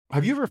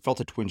Have you ever felt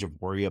a twinge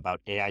of worry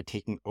about AI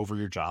taking over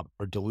your job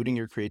or diluting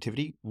your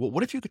creativity? Well,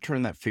 what if you could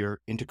turn that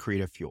fear into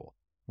creative fuel?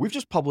 We've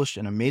just published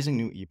an amazing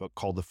new ebook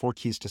called The 4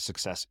 Keys to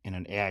Success in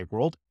an AI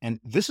World,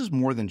 and this is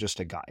more than just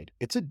a guide.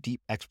 It's a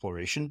deep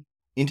exploration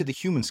into the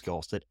human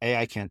skills that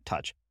AI can't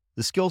touch,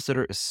 the skills that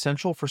are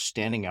essential for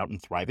standing out and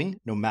thriving,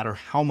 no matter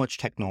how much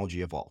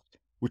technology evolves.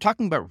 We're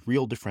talking about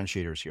real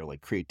differentiators here,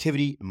 like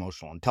creativity,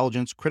 emotional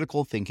intelligence,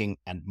 critical thinking,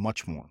 and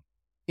much more.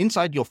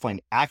 Inside, you'll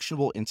find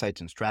actionable insights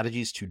and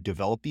strategies to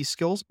develop these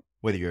skills,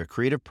 whether you're a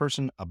creative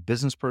person, a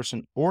business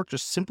person, or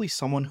just simply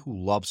someone who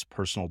loves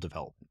personal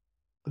development.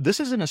 This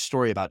isn't a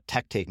story about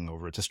tech taking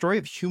over. It's a story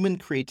of human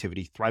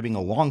creativity thriving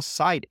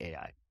alongside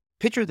AI.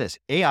 Picture this,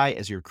 AI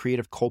as your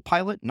creative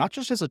co-pilot, not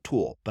just as a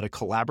tool, but a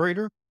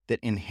collaborator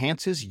that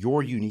enhances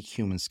your unique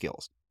human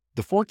skills.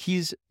 The 4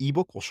 Keys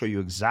ebook will show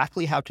you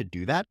exactly how to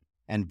do that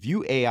and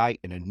view AI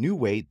in a new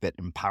way that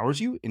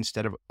empowers you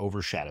instead of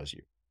overshadows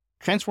you.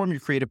 Transform your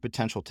creative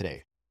potential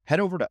today. Head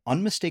over to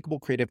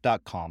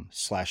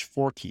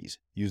unmistakablecreative.com/4keys.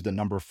 Use the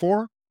number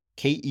 4,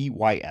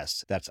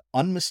 KEYS. That's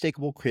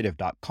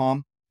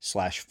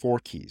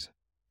unmistakablecreative.com/4keys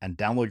and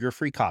download your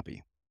free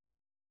copy.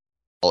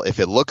 Well, if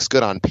it looks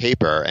good on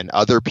paper and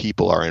other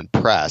people are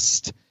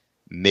impressed,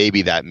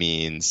 maybe that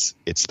means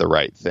it's the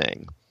right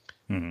thing.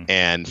 Mm-hmm.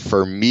 And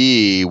for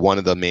me, one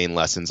of the main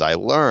lessons I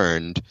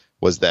learned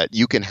was that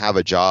you can have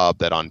a job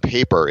that on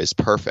paper is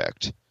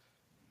perfect.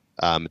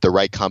 The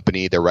right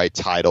company, the right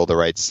title, the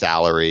right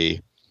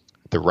salary,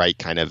 the right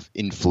kind of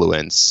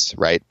influence,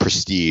 right?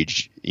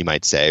 Prestige, you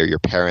might say, or your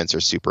parents are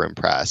super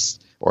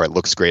impressed, or it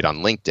looks great on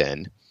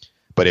LinkedIn.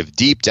 But if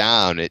deep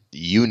down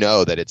you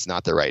know that it's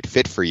not the right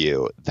fit for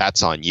you,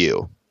 that's on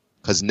you,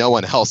 because no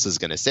one else is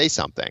going to say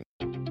something.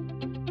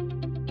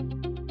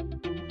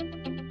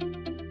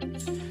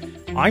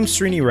 I'm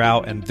Srini Rao,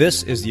 and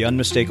this is the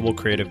Unmistakable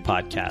Creative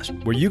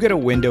Podcast, where you get a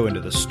window into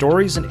the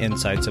stories and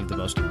insights of the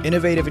most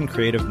innovative and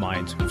creative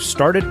minds who've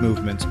started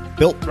movements,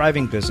 built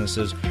thriving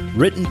businesses,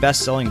 written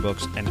best-selling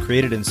books, and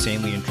created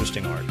insanely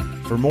interesting art.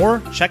 For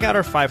more, check out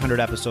our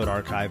 500-episode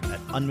archive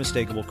at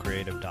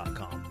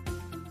unmistakablecreative.com.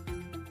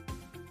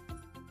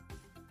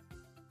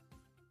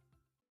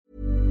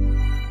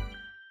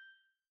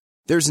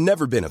 There's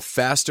never been a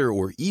faster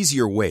or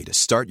easier way to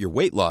start your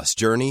weight loss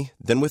journey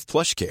than with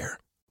PlushCare.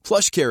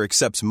 PlushCare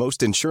accepts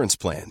most insurance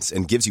plans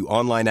and gives you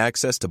online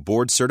access to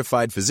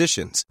board-certified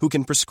physicians who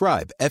can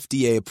prescribe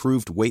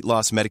FDA-approved weight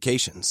loss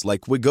medications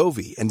like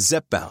Wegovy and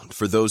Zepbound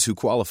for those who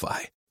qualify.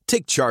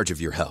 Take charge of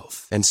your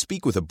health and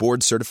speak with a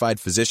board-certified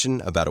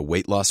physician about a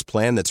weight loss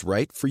plan that's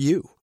right for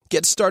you.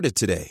 Get started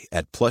today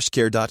at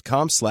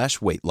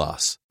plushcare.com/weight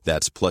loss.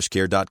 That's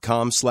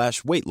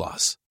plushcare.com/weight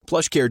loss.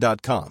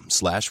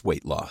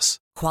 plushcare.com/weight loss.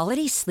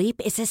 Quality sleep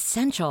is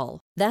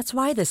essential. That's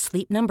why the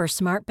Sleep Number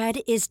Smart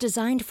Bed is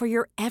designed for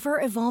your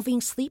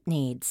ever-evolving sleep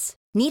needs.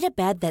 Need a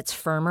bed that's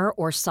firmer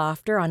or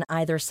softer on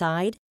either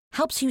side?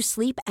 Helps you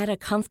sleep at a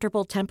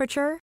comfortable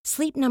temperature?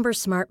 Sleep Number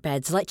Smart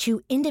Beds let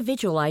you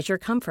individualize your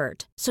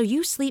comfort, so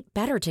you sleep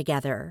better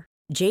together.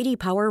 J.D.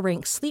 Power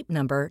ranks Sleep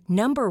Number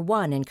number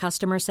 1 in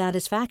customer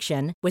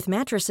satisfaction with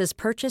mattresses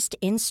purchased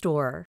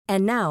in-store.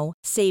 And now,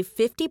 save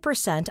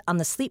 50% on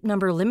the Sleep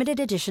Number Limited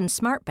Edition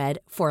Smart Bed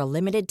for a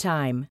limited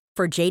time.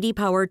 For J.D.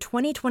 Power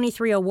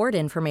 2023 award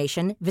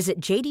information, visit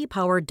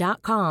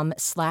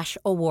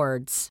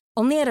jdpower.com/awards.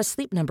 Only at a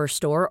Sleep Number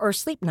store or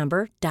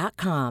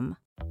sleepnumber.com.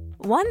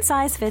 One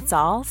size fits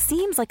all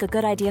seems like a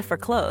good idea for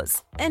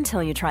clothes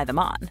until you try them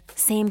on.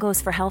 Same goes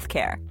for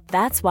healthcare.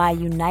 That's why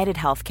United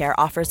Healthcare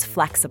offers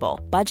flexible,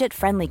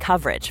 budget-friendly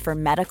coverage for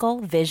medical,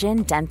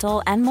 vision,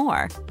 dental, and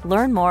more.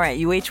 Learn more at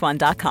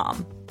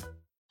uh1.com.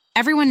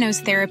 Everyone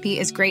knows therapy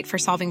is great for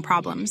solving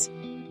problems,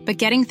 but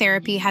getting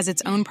therapy has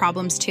its own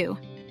problems too,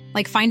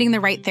 like finding the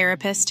right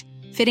therapist,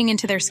 fitting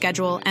into their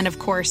schedule, and of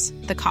course,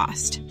 the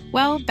cost.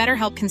 Well,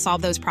 BetterHelp can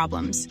solve those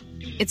problems.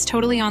 It's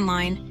totally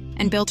online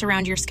and built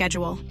around your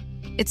schedule.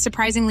 It's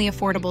surprisingly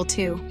affordable,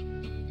 too.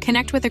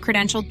 Connect with a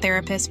credentialed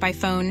therapist by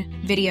phone,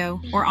 video,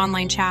 or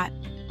online chat,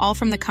 all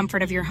from the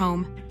comfort of your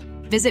home.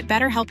 Visit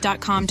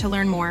BetterHelp.com to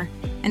learn more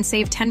and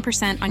save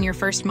 10% on your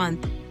first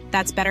month.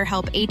 That's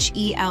BetterHelp,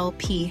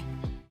 H-E-L-P.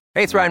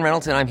 Hey, it's Ryan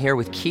Reynolds, and I'm here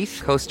with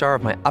Keith, co-star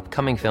of my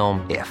upcoming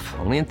film, If,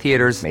 only in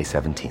theaters May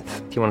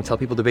 17th. Do you want to tell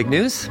people the big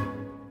news?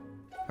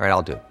 All right,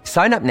 I'll do it.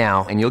 Sign up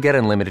now and you'll get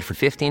unlimited for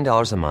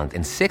 $15 a month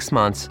and 6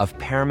 months of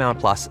Paramount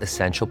Plus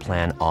Essential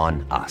Plan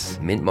on us.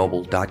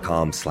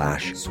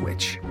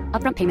 MintMobile.com/switch.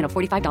 Upfront payment of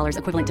 $45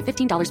 equivalent to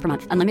 $15 per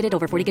month. Unlimited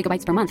over 40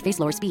 gigabytes per month. Face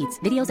lower speeds.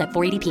 Videos at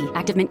 480p.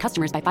 Active Mint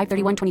customers by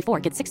 531.24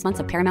 get 6 months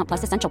of Paramount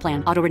Plus Essential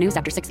Plan. Auto renews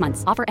after 6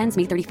 months. Offer ends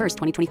May 31st,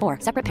 2024.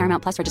 Separate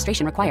Paramount Plus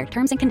registration required.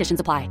 Terms and conditions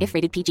apply if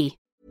rated PG.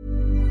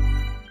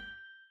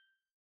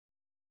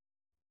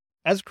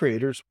 As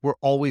creators, we're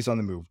always on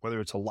the move.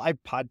 Whether it's a live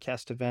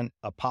podcast event,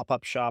 a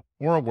pop-up shop,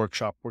 or a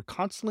workshop, we're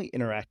constantly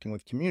interacting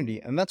with community,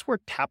 and that's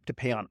where Tap to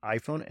Pay on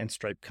iPhone and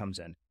Stripe comes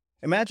in.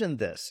 Imagine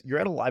this. You're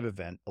at a live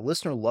event, a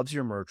listener loves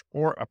your merch,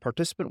 or a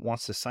participant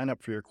wants to sign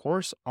up for your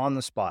course on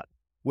the spot.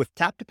 With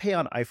Tap to Pay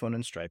on iPhone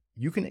and Stripe,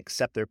 you can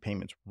accept their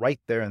payments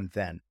right there and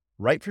then,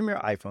 right from your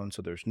iPhone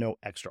so there's no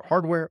extra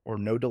hardware or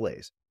no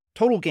delays.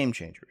 Total game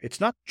changer. It's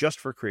not just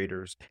for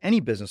creators. Any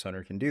business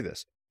owner can do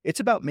this.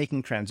 It's about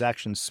making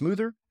transactions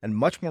smoother and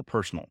much more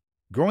personal,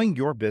 growing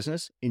your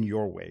business in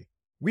your way.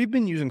 We've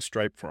been using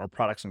Stripe for our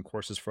products and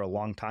courses for a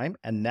long time,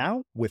 and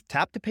now with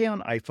Tap to Pay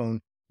on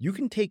iPhone, you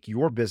can take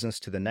your business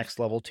to the next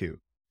level too.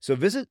 So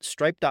visit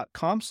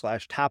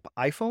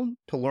stripe.com/tapiphone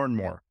to learn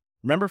more.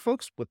 Remember,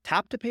 folks, with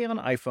Tap to Pay on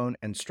iPhone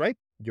and Stripe,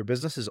 your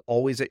business is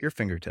always at your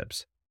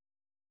fingertips.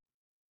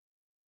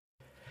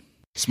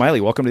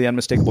 Smiley, welcome to the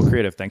Unmistakable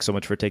Creative. Thanks so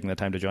much for taking the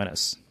time to join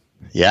us.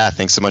 Yeah,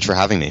 thanks so much for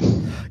having me.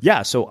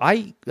 Yeah, so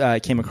I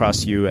came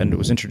across you and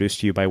was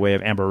introduced to you by way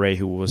of Amber Ray,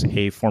 who was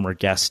a former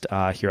guest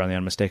here on the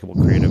Unmistakable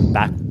Creative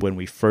back when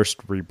we first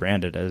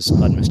rebranded as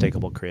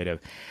Unmistakable Creative.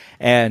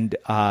 And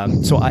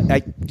so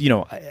I,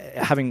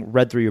 having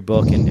read through your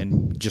book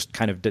and just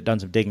kind of done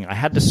some digging, I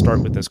had to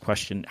start with this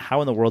question: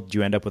 how in the world did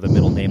you end up with a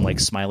middle name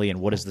like Smiley,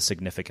 and what is the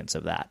significance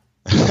of that?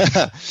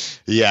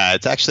 Yeah,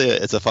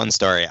 it's a fun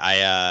story.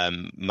 My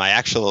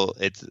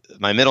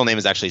middle name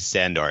is actually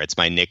Sandor. It's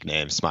my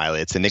nickname,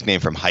 Smiley. It's a nickname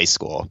from high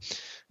school.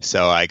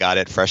 So I got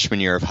it freshman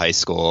year of high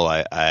school.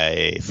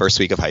 First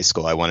week of high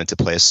school, I wanted to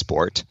play a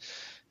sport.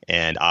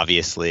 And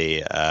obviously,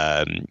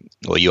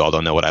 you all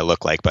don't know what I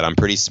look like, but I'm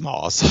pretty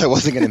small, so I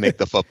wasn't going to make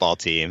the football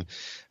team.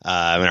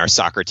 And our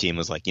soccer team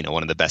was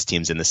one of the best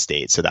teams in the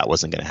state, so that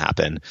wasn't going to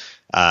happen.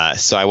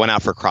 So I went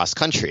out for cross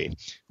country,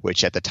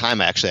 which at the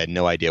time I actually had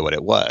no idea what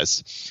it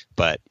was,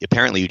 but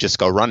apparently you just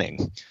go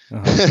running.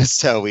 Uh-huh.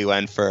 So we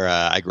went for,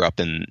 I grew up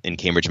in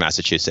Cambridge,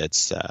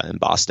 Massachusetts, in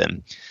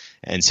Boston.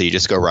 And so you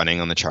just go running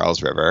on the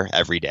Charles River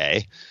every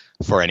day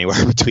for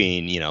anywhere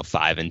between,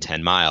 5 and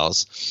 10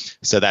 miles.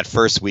 So that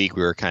first week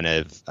we were kind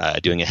of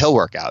doing a hill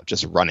workout,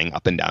 just running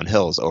up and down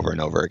hills over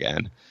and over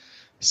again.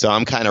 So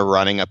I'm kind of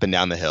running up and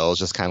down the hills,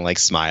 just kind of like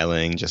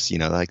smiling, just,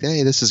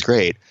 hey, this is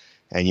great.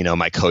 And,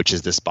 my coach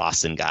is this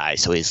Boston guy.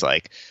 So he's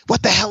like,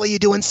 what the hell are you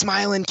doing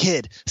smiling,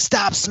 kid?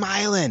 Stop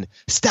smiling.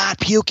 Stop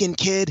puking,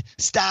 kid.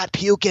 Stop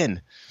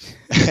puking.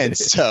 And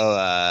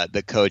so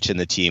the coach and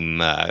the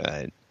team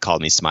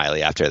called me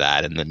Smiley after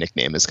that. And the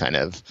nickname is kind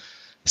of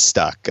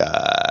stuck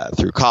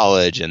through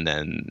college. And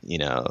then,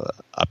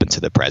 up into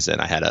the present,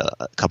 I had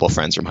a couple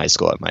friends from high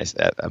school at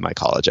my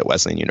college at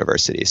Wesleyan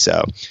University.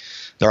 So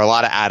there are a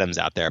lot of Adams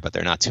out there, but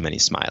there are not too many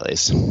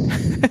Smileys.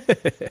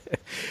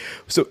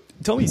 So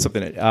tell me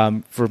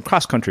something. From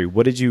cross country,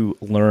 what did you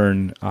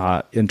learn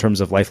in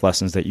terms of life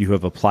lessons that you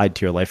have applied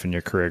to your life and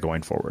your career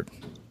going forward?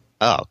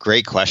 Oh,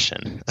 great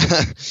question.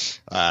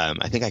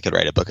 I think I could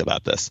write a book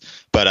about this.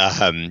 But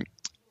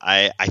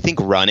I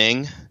think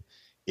running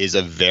is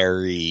a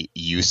very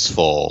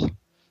useful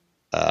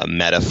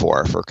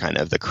metaphor for kind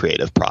of the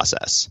creative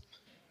process,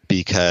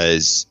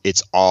 because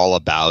it's all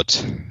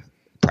about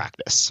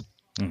practice.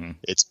 Mm-hmm.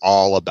 It's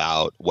all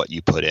about what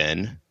you put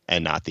in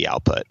and not the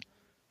output,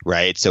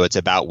 right? So it's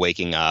about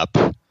waking up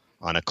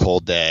on a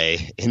cold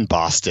day in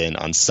Boston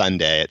on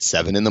Sunday at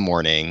 7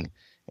 a.m,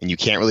 and you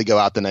can't really go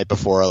out the night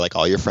before, like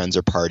all your friends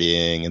are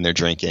partying and they're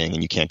drinking,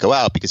 and you can't go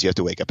out because you have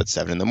to wake up at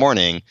 7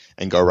 a.m.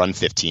 and go run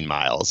 15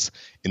 miles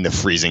in the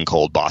freezing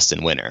cold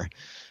Boston winter.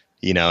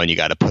 And you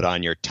got to put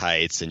on your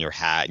tights and your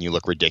hat and you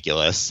look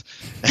ridiculous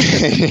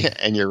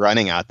and you're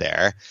running out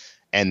there.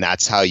 And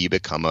that's how you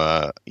become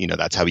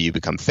that's how you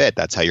become fit.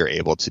 That's how you're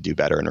able to do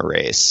better in a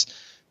race.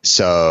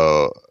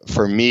 So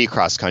for me,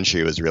 cross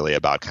country was really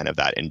about kind of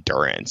that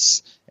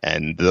endurance.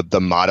 And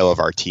the motto of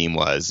our team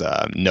was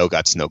no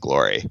guts, no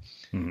glory.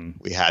 Mm-hmm.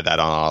 We had that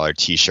on all our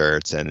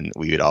T-shirts, and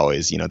we would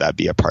always, that'd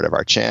be a part of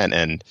our chant.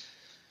 And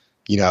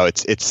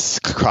it's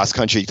cross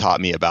country taught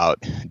me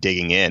about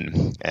digging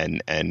in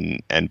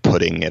and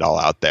putting it all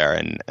out there,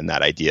 and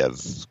that idea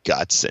of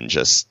guts and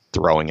just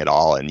throwing it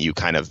all. And you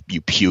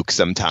puke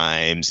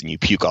sometimes, and you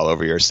puke all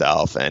over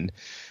yourself. And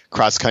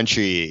cross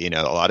country,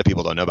 a lot of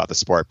people don't know about the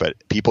sport, but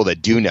people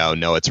that do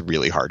know it's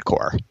really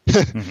hardcore.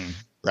 Mm-hmm.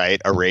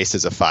 Right? A race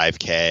is a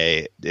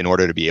 5K. In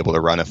order to be able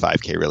to run a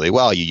 5K really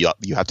well, you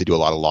have to do a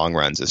lot of long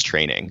runs as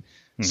training.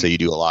 Mm-hmm. So you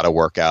do a lot of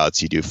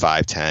workouts. You do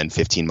 5, 10,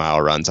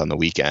 15-mile runs on the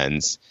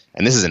weekends.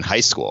 And this is in high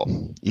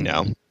school,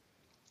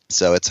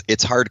 So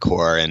it's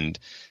hardcore. And,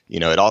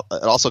 it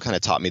also kind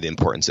of taught me the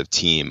importance of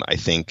team. I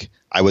think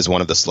I was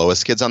one of the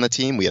slowest kids on the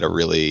team. We had a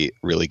really,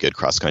 really good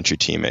cross-country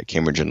team at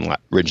Cambridge and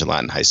Ridge and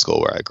Latin High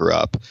School, where I grew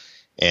up.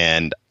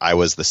 And I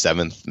was the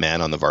 7th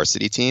man on the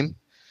varsity team.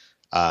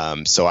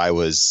 But I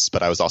was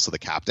also the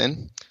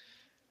captain.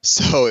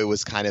 So it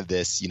was kind of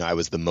this, I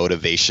was the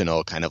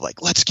motivational kind of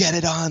like, let's get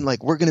it on.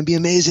 Like, we're going to be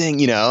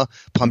amazing,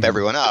 pump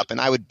everyone up.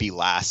 And I would be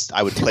last.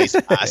 I would place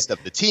last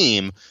of the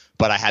team,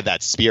 but I had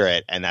that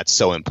spirit, and that's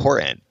so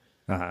important.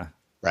 Uh-huh.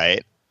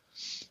 Right.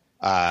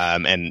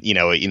 And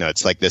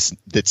it's like this,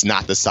 it's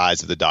not the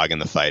size of the dog in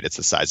the fight. It's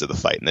the size of the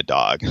fight in the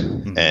dog.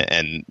 Mm-hmm.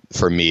 And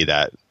for me,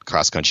 that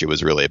cross country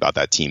was really about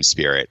that team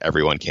spirit.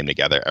 Everyone came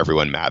together.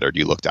 Everyone mattered.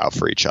 You looked out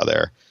for each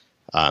other.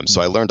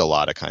 So I learned a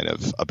lot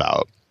of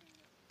about,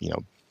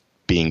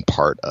 being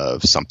part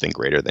of something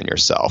greater than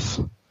yourself.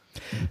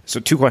 So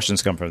two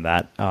questions come from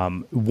that.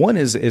 One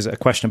is a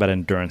question about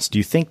endurance. Do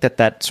you think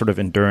that sort of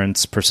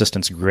endurance,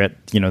 persistence,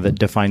 grit, that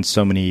defines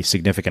so many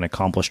significant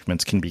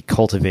accomplishments can be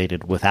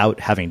cultivated without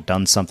having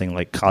done something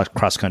like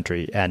cross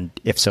country? And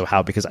if so,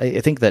 how? Because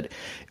I think that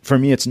for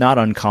me, it's not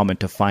uncommon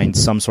to find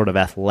some sort of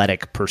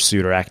athletic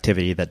pursuit or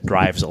activity that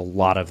drives a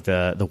lot of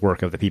the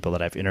work of the people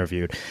that I've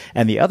interviewed.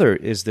 And the other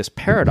is this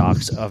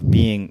paradox of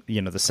being,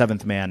 the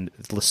seventh man,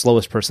 the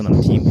slowest person on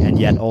the team, and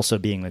yet also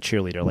being the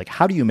cheerleader. Like,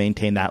 how do you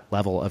maintain that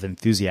level of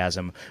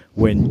enthusiasm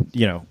when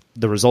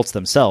the results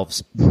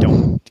themselves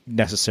don't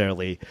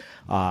necessarily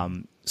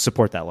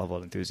support that level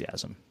of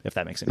enthusiasm, if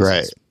that makes any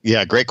sense?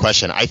 Yeah, great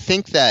question. I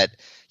think that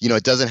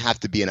it doesn't have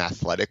to be an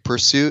athletic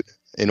pursuit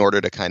in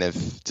order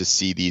to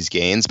see these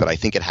gains, but I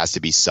think it has to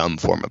be some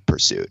form of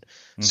pursuit.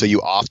 Mm-hmm. So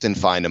you often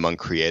find among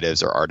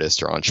creatives or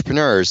artists or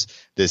entrepreneurs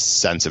this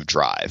sense of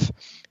drive.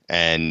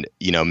 And,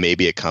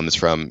 maybe it comes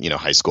from,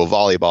 high school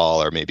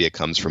volleyball, or maybe it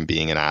comes from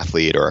being an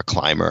athlete or a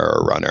climber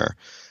or a runner.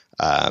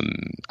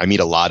 I meet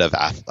a lot of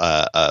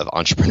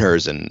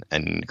entrepreneurs and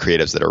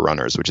creatives that are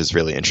runners, which is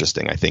really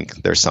interesting. I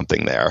think there's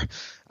something there.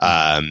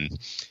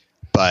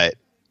 But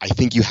I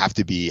think you have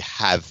to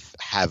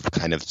have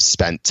kind of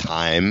spent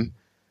time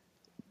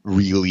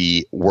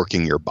really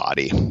working your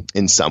body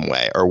in some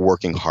way or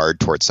working hard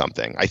towards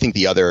something. I think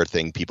the other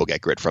thing people get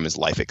grit from is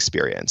life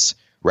experience,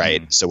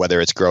 right? Mm. So whether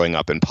it's growing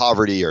up in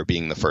poverty or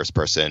being the first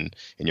person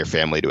in your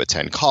family to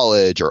attend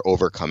college or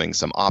overcoming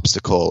some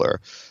obstacle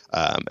or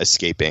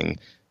escaping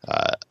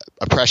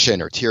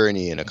oppression or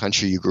tyranny in a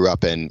country you grew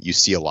up in, you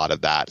see a lot of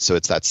that. So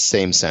it's that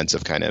same sense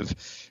of kind of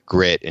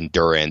grit,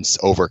 endurance,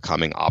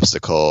 overcoming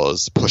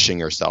obstacles, pushing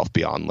yourself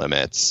beyond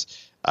limits,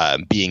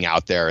 being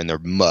out there in the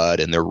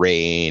mud and the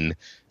rain,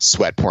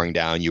 sweat pouring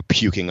down, you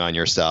puking on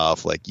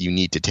yourself, like you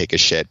need to take a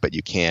shit, but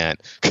you can't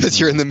because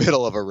you're in the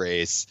middle of a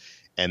race.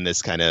 And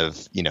this kind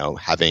of,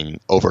 having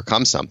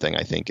overcome something,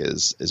 I think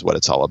is what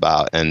it's all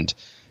about. And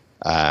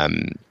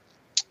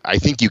I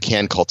think you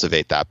can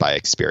cultivate that by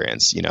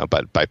experience,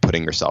 but by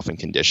putting yourself in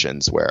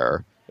conditions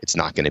where it's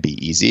not going to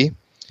be easy.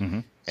 Mm-hmm.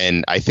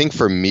 And I think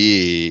for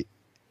me,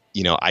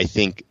 I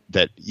think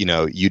that,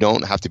 you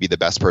don't have to be the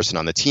best person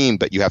on the team,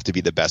 but you have to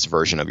be the best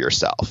version of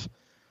yourself.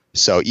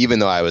 So even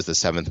though I was the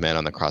seventh man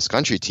on the cross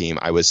country team,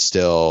 I was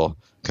still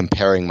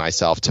comparing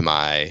myself to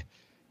my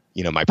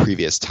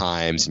previous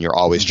times. And you're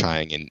always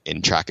trying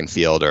in track and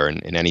field or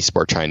in any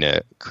sport, trying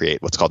to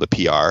create what's called a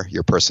PR,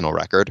 your personal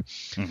record.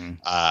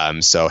 Mm-hmm.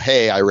 So,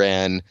 hey, I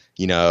ran,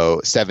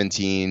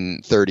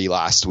 17:30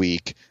 last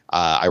week.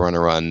 I want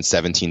to run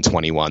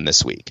 17:21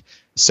 this week.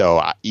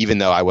 So even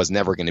though I was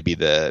never going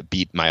to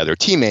beat my other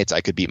teammates,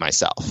 I could beat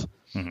myself.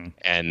 Mm-hmm.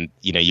 And,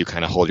 you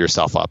kind of hold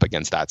yourself up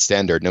against that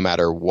standard, no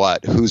matter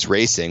who's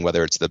racing,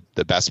 whether it's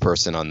the best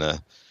person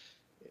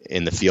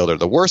in the field or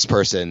the worst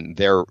person,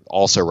 they're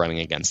also running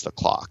against the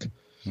clock.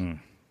 Hmm.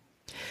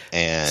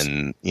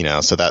 And,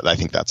 so that I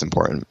think that's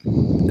important.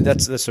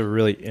 That's a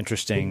really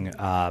interesting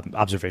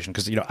observation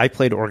because, I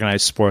played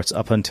organized sports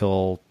up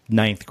until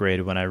 9th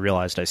grade when I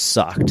realized I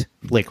sucked,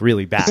 like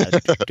really bad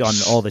on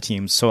all the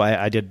teams. So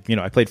I did,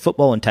 I played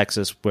football in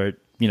Texas where,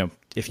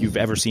 if you've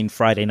ever seen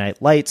Friday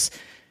Night Lights,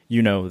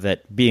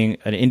 that being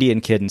an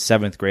Indian kid in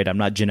 7th grade, I'm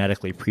not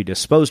genetically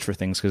predisposed for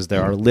things because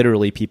there are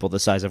literally people the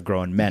size of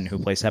grown men who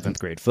play 7th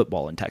grade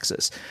football in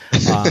Texas.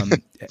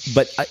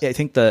 But I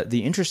think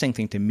the interesting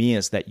thing to me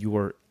is that you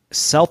were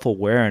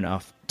self-aware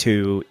enough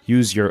to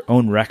use your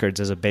own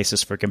records as a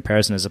basis for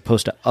comparison as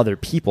opposed to other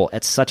people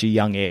at such a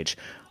young age.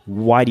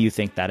 Why do you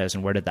think that is,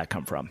 and where did that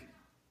come from?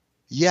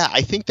 Yeah,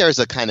 I think there's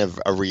a kind of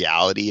a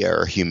reality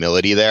or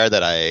humility there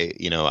that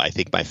I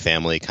think my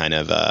family kind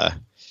of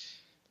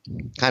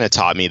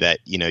taught me that,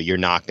 you're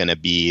not going to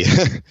be,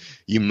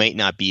 you might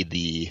not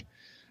be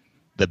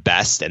the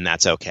best, and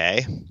that's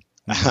okay.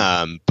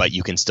 But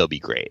you can still be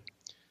great.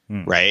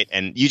 Right.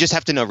 And you just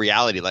have to know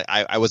reality. Like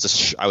I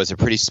was a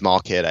pretty small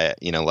kid.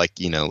 Like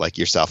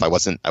yourself, I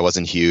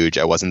wasn't huge.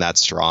 I wasn't that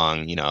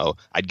strong.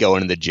 I'd go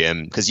into the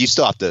gym because you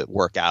still have to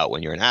work out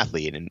when you're an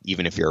athlete. And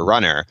even if you're a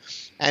runner,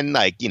 and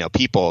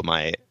people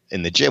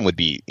in the gym would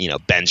be,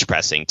 bench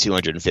pressing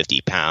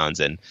 250 pounds.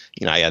 And,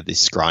 I had these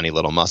scrawny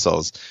little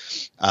muscles,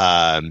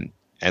 and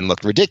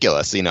looked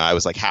ridiculous. I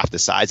was like half the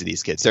size of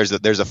these kids.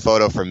 There's a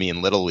photo from me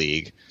in Little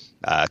League.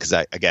 Because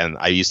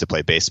I used to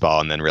play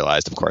baseball and then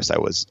realized, of course, I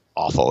was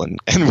awful and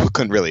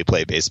couldn't really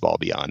play baseball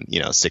beyond,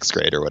 6th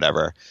grade or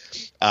whatever.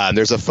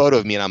 There's a photo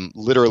of me and I'm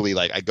literally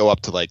I go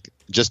up to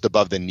just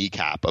above the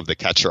kneecap of the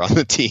catcher on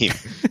the team.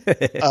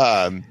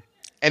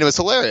 And it was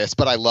hilarious,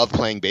 but I loved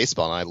playing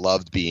baseball and I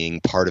loved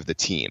being part of the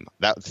team.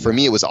 That for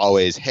me, it was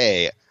always,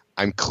 hey,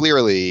 I'm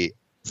clearly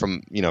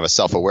from, a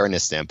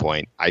self-awareness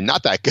standpoint, I'm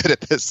not that good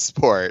at this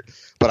sport,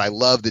 but I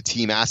love the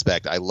team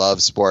aspect. I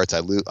love sports. I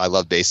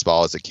love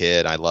baseball as a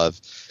kid. I love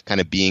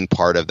kind of being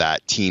part of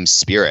that team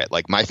spirit.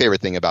 Like my favorite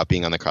thing about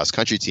being on the cross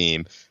country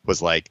team was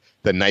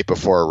the night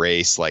before a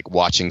race,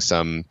 watching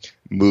some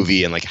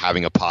movie and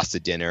having a pasta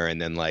dinner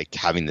and then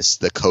having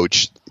the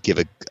coach give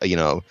a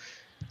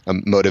a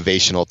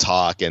motivational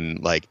talk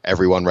and like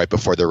everyone right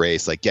before the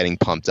race, like getting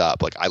pumped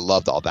up. Like I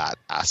loved all that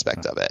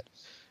aspect of it.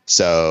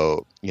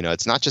 So,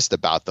 it's not just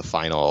about the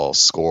final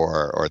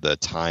score or the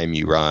time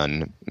you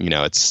run,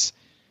 it's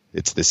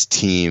this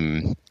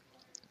team,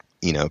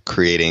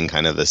 creating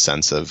kind of the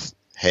sense of,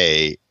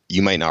 hey,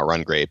 you might not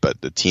run great, but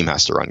the team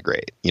has to run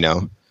great,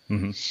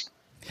 Mm-hmm.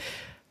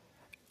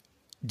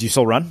 Do you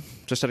still run,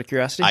 just out of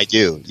curiosity? I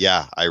do.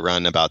 Yeah. I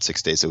run about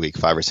 6 days a week,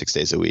 5 or 6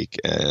 days a week.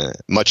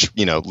 Much,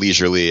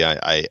 leisurely.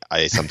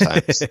 I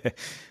sometimes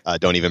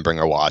don't even bring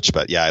a watch,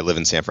 but yeah, I live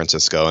in San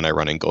Francisco and I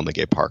run in Golden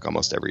Gate Park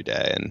almost every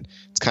day. And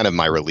it's kind of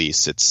my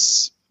release.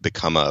 It's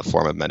become a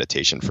form of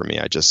meditation for me.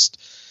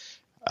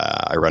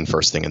 I run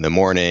first thing in the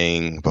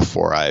morning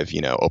before I've,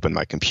 opened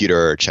my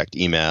computer, checked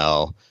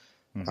email,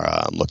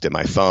 looked at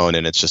my phone,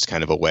 and it's just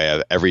kind of a way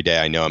of every day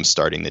I know I'm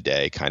starting the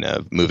day kind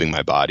of moving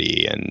my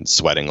body and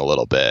sweating a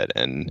little bit,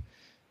 and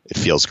it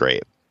feels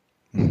great.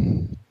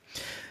 All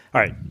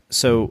right.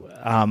 So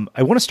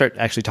I want to start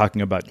actually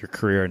talking about your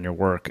career and your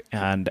work.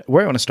 And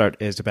where I want to start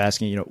is by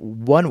asking,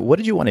 one, what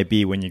did you want to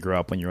be when you grew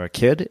up, when you were a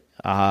kid?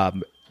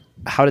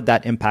 How did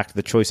that impact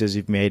the choices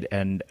you've made,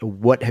 and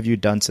what have you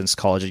done since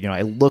college?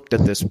 I looked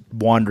at this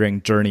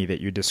wandering journey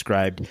that you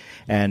described,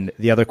 and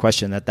the other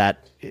question that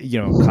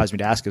caused me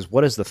to ask is,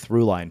 what is the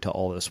through line to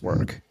all this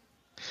work?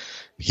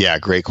 Yeah,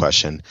 great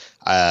question.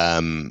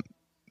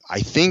 I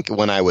think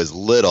when I was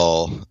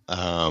little,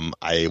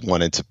 I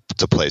wanted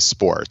to play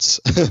sports,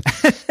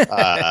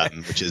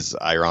 which is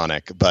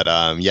ironic. But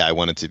I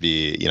wanted to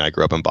be. I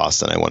grew up in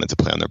Boston. I wanted to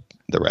play on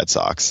the Red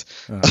Sox.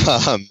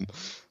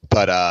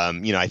 But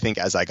I think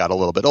as I got a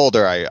little bit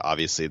older, I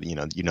obviously,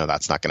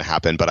 that's not going to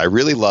happen. But I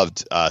really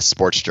loved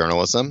sports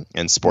journalism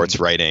and sports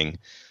writing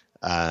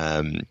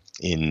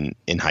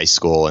in high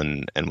school,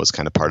 and was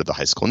kind of part of the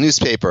high school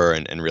newspaper,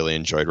 and really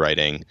enjoyed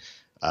writing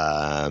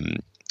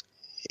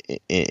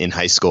in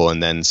high school,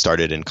 and then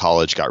started in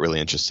college, got really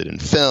interested in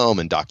film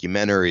and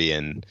documentary.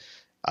 And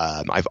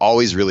I've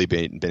always really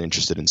been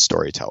interested in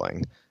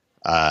storytelling.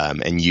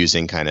 And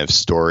using kind of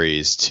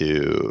stories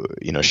to,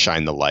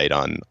 shine the light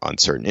on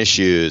certain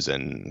issues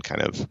and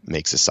kind of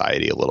make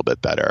society a little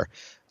bit better.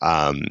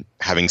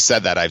 Having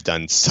said that, I've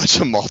done such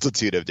a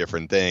multitude of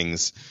different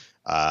things.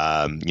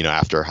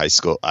 After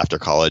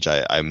college,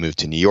 I moved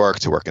to New York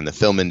to work in the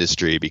film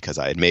industry because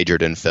I had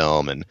majored in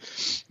film, and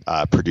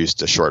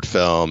produced a short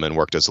film and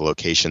worked as a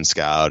location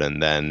scout,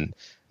 and then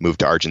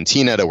moved to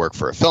Argentina to work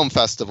for a film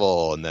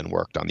festival, and then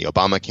worked on the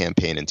Obama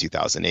campaign in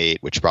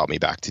 2008, which brought me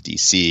back to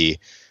DC.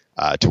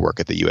 To work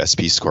at the U.S.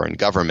 Peace Corps in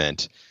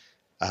government.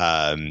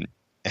 And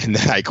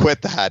then I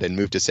quit that and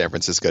moved to San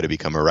Francisco to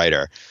become a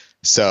writer.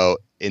 So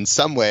in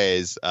some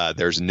ways,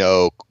 there's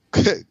no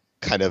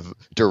kind of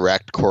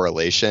direct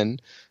correlation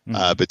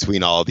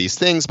between all of these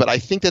things. But I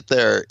think that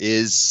there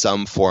is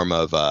some form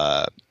of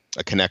a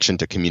connection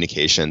to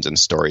communications and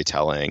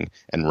storytelling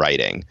and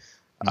writing.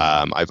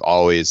 I've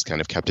always kind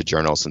of kept a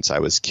journal since I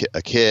was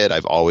a kid.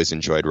 I've always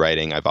enjoyed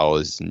writing. I've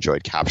always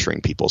enjoyed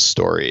capturing people's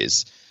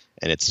stories.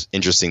 And it's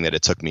interesting that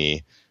it took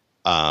me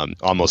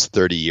almost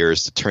 30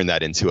 years to turn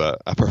that into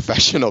a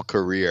professional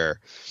career,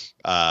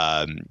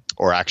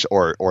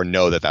 or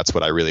know that that's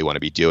what I really want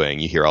to be doing.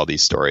 You hear all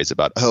these stories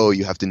about,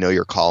 you have to know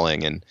your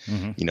calling. And,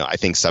 I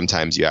think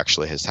sometimes you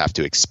actually just have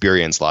to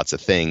experience lots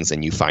of things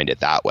and you find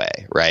it that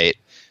way, right?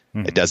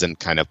 Mm-hmm. It doesn't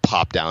kind of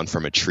pop down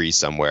from a tree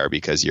somewhere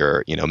because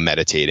you're,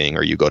 meditating,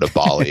 or you go to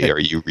Bali or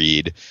you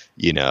read,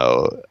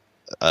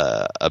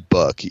 a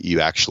book.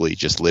 You actually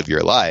just live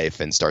your life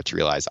and start to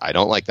realize, I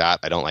don't like that.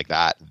 I don't like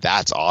that.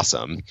 That's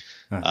awesome.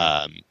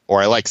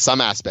 Or I like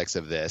some aspects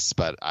of this,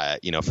 but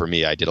for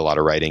me, I did a lot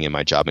of writing in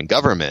my job in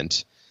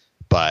government,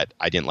 but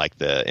I didn't like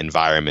the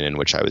environment in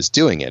which I was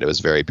doing it. It was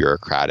very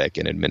bureaucratic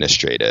and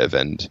administrative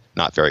and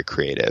not very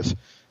creative.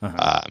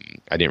 I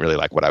didn't really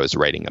like what I was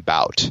writing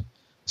about.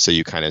 So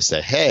you kind of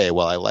say, hey,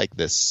 well, I like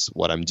this,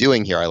 what I'm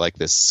doing here. I like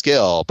this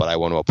skill, but I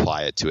want to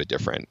apply it to a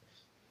different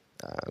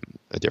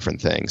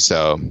thing.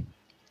 So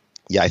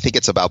yeah, I think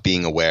it's about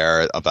being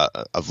aware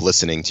of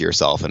listening to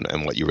yourself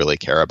and what you really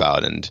care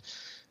about. And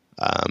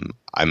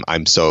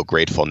I'm so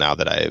grateful now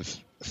that I've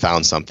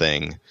found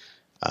something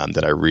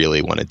that I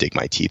really want to dig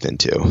my teeth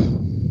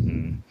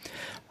into.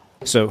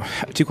 So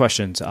 2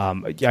 questions.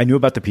 I knew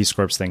about the Peace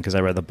Corps thing because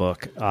I read the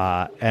book,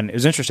 and it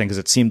was interesting because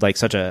it seemed like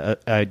such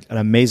an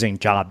amazing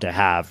job to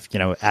have,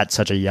 at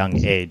such a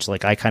young age.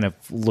 Like I kind of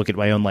look at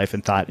my own life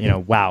and thought,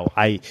 wow,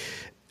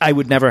 I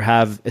would never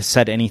have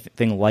said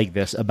anything like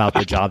this about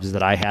the jobs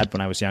that I had when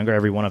I was younger.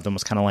 Every one of them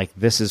was kind of like,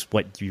 this is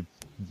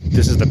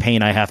the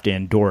pain I have to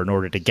endure in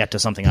order to get to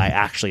something I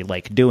actually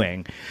like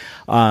doing.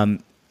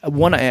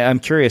 One, I'm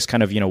curious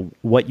kind of,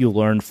 what you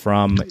learned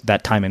from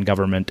that time in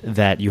government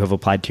that you have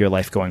applied to your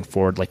life going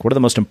forward. Like, what are the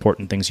most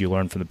important things you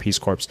learned from the Peace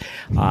Corps?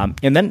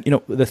 And then,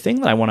 the thing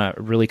that I want to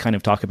really kind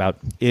of talk about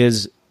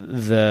is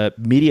the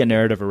media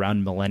narrative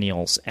around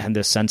millennials and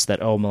this sense that,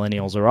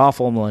 millennials are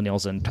awful,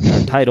 millennials are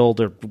entitled,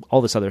 or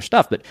all this other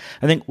stuff. But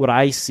I think what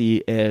I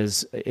see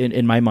is,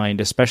 in my mind,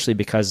 especially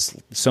because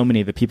so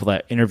many of the people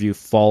that interview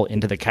fall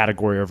into the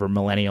category of a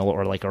millennial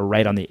or like are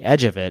right on the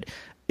edge of it,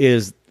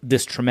 is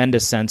this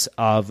tremendous sense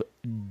of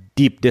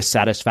deep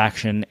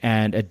dissatisfaction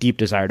and a deep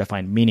desire to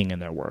find meaning in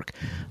their work.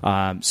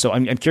 So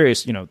I'm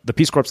curious, the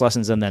Peace Corps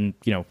lessons, and then,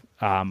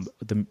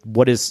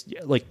 what is,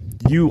 like,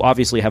 you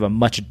obviously have a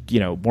much,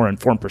 more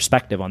informed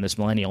perspective on this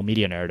millennial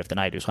media narrative than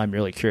I do. So I'm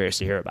really curious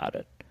to hear about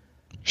it.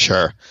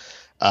 Sure.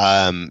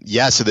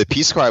 So the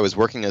Peace Corps, I was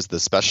working as the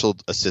special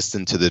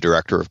assistant to the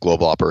director of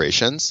global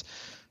operations.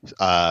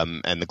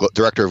 And the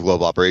director of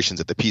global operations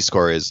at the Peace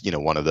Corps is,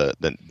 one of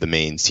the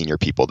main senior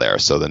people there.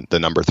 So the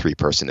number 3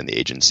 person in the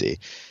agency.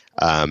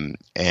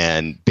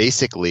 And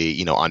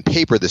basically, on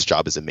paper, this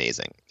job is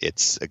amazing.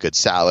 It's a good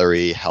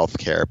salary,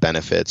 healthcare,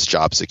 benefits,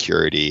 job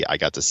security. I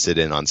got to sit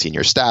in on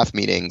senior staff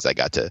meetings. I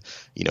got to,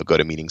 go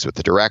to meetings with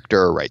the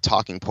director, write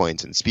talking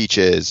points and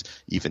speeches,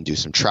 even do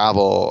some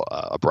travel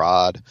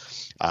abroad.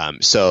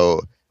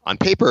 So on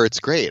paper,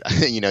 it's great.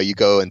 You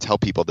go and tell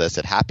people this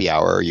at happy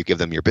hour, or you give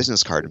them your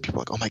business card, and people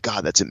are like, oh my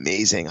God, that's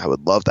amazing. I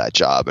would love that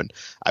job. And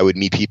I would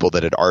meet people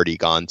that had already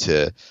gone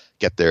to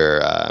get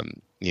their,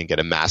 get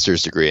a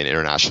master's degree in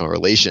international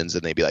relations,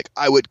 and they'd be like,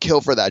 I would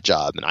kill for that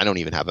job. And I don't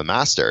even have a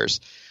master's.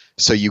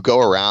 So you go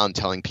around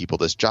telling people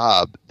this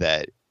job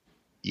that,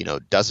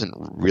 doesn't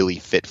really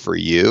fit for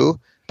you,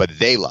 but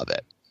they love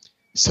it.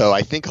 So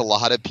I think a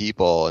lot of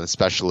people, and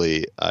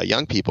especially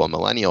young people and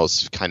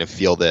millennials, kind of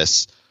feel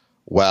this,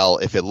 well,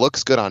 if it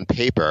looks good on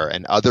paper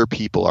and other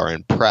people are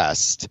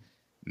impressed,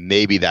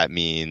 maybe that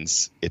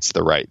means it's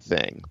the right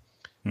thing.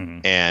 Mm-hmm.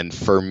 And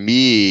for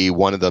me,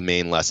 one of the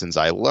main lessons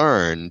I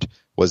learned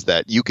was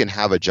that you can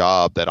have a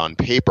job that on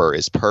paper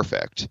is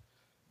perfect.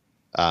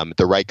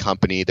 The right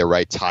company, the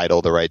right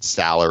title, the right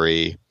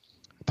salary,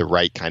 the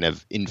right kind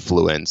of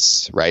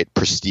influence, right?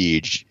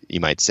 Prestige, you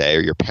might say,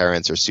 or your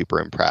parents are super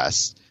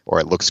impressed, or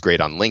it looks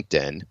great on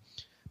LinkedIn.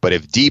 But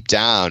if deep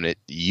down,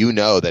 you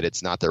know that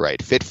it's not the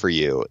right fit for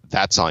you,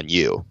 that's on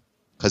you,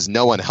 because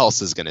no one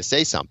else is going to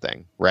say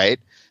something, right?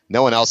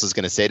 No one else is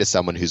going to say to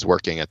someone who's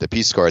working at the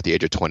Peace Corps at the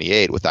age of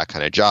 28 with that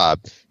kind of job,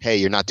 hey,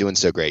 you're not doing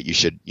so great. You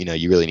should,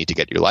 you really need to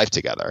get your life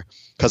together.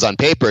 Because on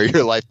paper,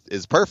 your life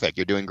is perfect.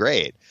 You're doing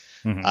great.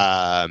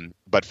 Mm-hmm.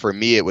 But for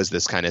me, it was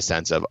this kind of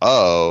sense of,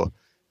 oh,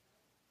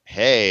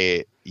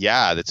 hey,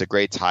 yeah, that's a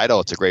great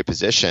title. It's a great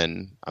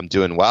position. I'm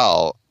doing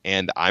well,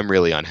 and I'm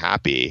really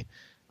unhappy.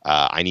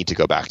 I need to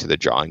go back to the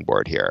drawing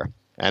board here.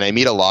 And I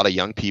meet a lot of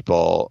young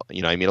people,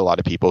 I meet a lot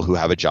of people who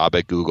have a job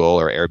at Google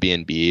or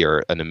Airbnb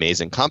or an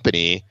amazing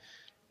company,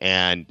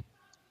 and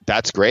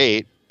that's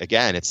great.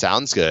 Again, it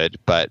sounds good,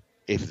 but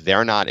if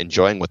they're not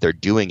enjoying what they're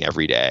doing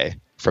every day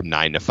from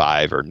 9 to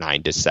 5 or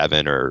 9 to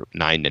 7 or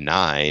 9 to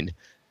 9,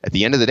 at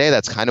the end of the day,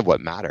 that's kind of what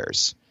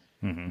matters.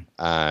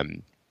 Mm-hmm.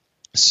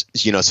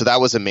 So that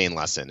was a main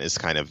lesson, is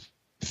kind of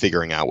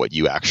figuring out what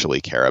you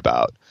actually care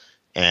about.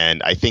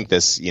 And I think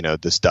this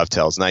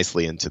dovetails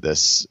nicely into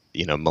this,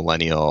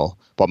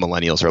 what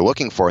millennials are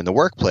looking for in the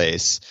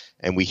workplace.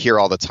 And we hear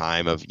all the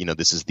time of,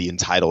 this is the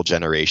entitled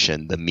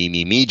generation, the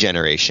me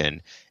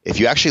generation.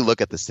 If you actually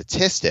look at the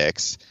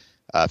statistics,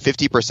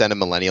 50% of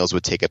millennials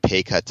would take a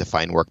pay cut to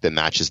find work that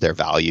matches their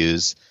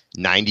values.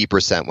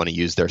 90% want to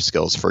use their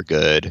skills for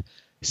good.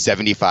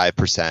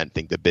 75%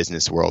 think the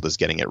business world is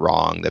getting it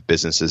wrong, that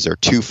businesses are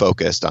too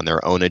focused on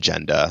their own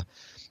agenda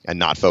and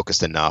not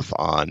focused enough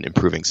on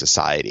improving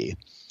society.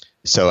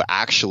 So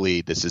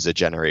actually, this is a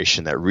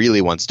generation that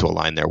really wants to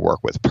align their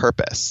work with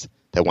purpose,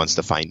 that wants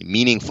to find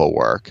meaningful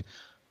work,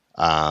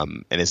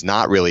 and is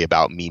not really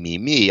about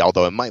me,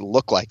 although it might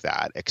look like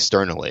that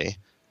externally.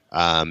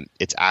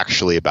 It's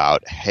actually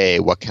about, hey,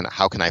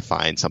 how can I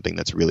find something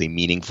that's really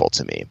meaningful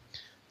to me?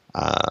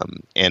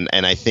 And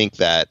I think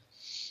that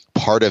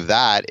part of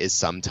that is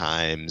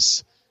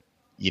sometimes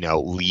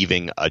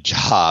leaving a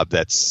job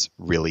that's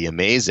really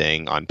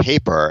amazing on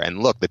paper. And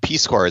look, the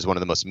Peace Corps is one of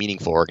the most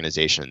meaningful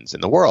organizations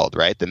in the world,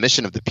 right? The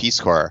mission of the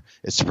Peace Corps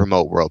is to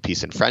promote world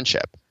peace and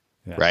friendship,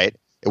 right?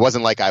 It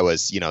wasn't like I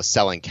was,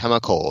 selling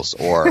chemicals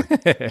or,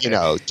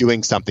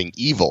 doing something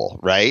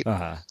evil, right?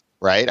 Uh-huh.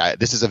 Right?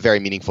 This is a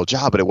very meaningful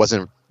job, but it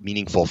wasn't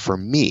meaningful for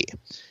me.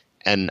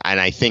 And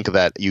I think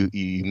that you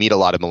meet a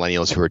lot of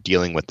millennials who are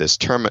dealing with this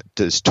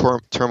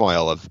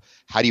turmoil of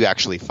how do you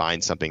actually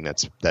find something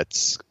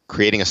that's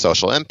creating a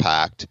social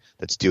impact,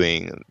 that's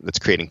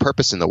creating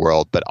purpose in the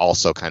world, but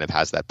also kind of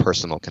has that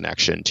personal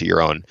connection to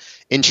your own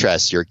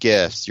interests, your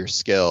gifts, your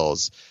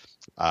skills,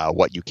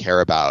 what you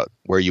care about,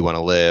 where you want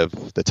to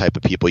live, the type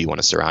of people you want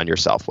to surround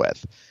yourself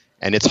with.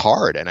 And it's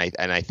hard, and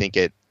I think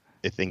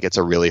it's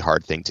a really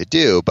hard thing to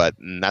do, but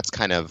that's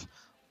kind of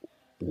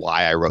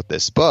why I wrote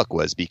this book,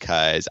 was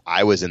because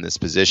I was in this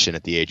position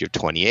at the age of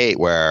 28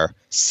 where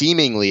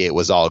seemingly it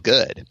was all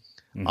good.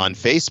 Mm-hmm. On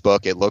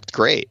Facebook, it looked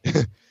great.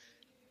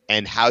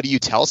 And how do you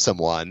tell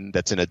someone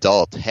that's an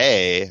adult,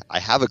 hey, I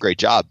have a great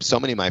job. So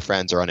many of my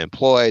friends are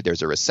unemployed.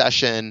 There's a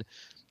recession.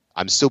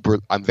 I'm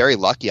very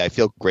lucky. I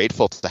feel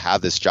grateful to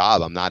have this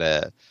job. I'm not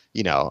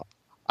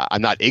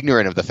I'm not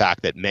ignorant of the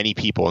fact that many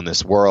people in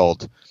this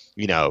world,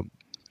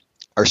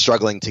 are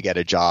struggling to get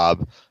a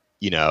job,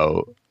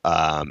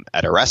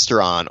 at a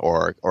restaurant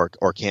or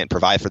can't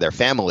provide for their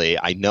family.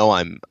 I know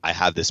I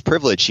have this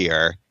privilege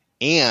here,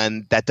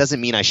 And that doesn't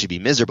mean I should be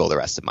miserable the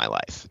rest of my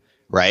life,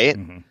 right?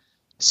 Mm-hmm.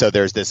 So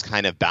there's this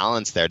kind of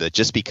balance there that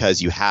just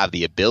because you have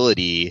the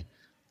ability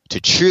to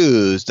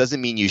choose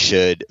doesn't mean you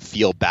should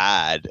feel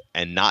bad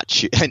and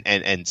not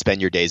and spend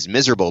your days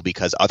miserable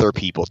because other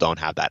people don't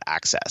have that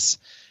access,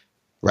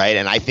 right?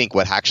 And I think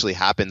what actually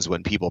happens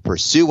when people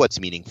pursue what's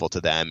meaningful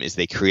to them is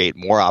they create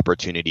more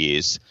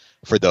opportunities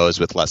for those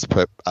with less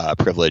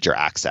privilege or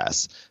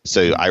access.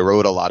 So I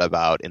wrote a lot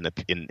about in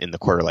the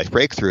Quarter Life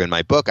Breakthrough in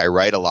my book. I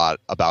write a lot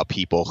about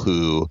people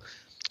who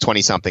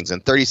 20-somethings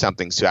and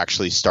 30-somethings who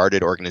actually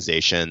started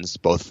organizations,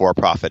 both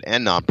for-profit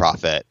and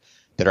nonprofit,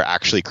 that are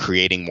actually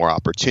creating more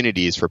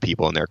opportunities for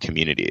people in their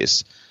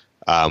communities.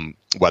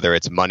 Whether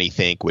it's Money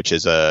Think, which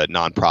is a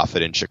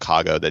nonprofit in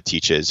Chicago that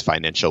teaches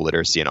financial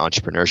literacy and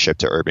entrepreneurship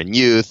to urban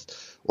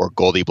youth, or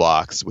Goldie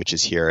Blocks, which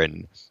is here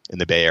in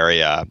the Bay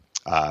Area,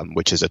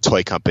 which is a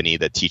toy company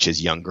that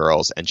teaches young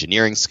girls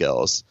engineering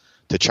skills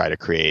to try to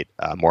create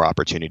more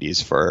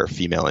opportunities for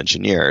female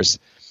engineers.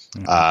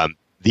 Mm-hmm.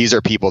 These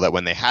are people that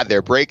when they had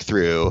their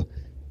breakthrough,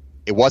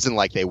 it wasn't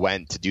like they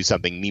went to do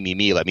something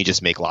me, let me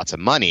just make lots of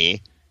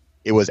money.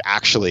 It was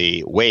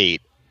actually,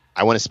 wait,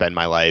 I want to spend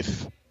my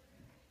life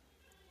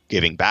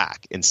giving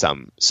back in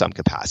some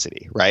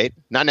capacity, right?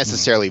 Not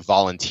necessarily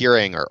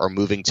volunteering or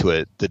moving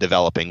to the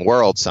developing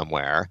world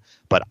somewhere,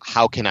 but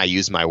how can I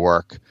use my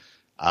work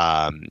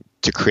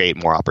to create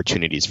more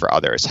opportunities for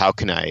others? How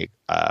can I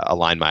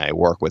align my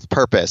work with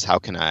purpose? How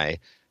can I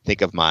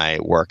think of my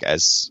work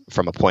as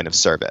from a point of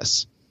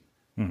service?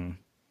 Mm-hmm.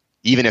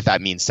 Even if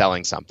that means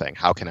selling something,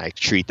 how can I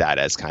treat that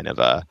as kind of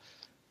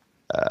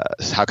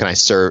how can I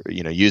serve,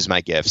 use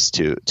my gifts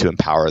to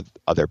empower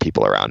other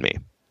people around me?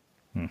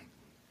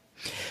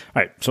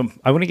 All right. So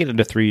I want to get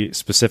into 3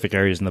 specific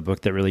areas in the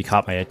book that really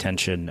caught my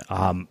attention.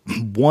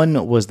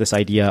 One was this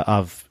idea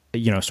of,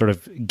 sort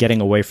of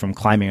getting away from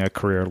climbing a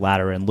career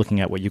ladder and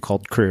looking at what you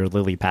called career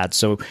lily pads.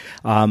 So,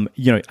 I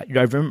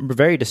remember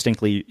very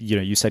distinctly,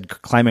 you said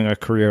climbing a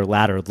career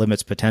ladder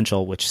limits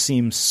potential, which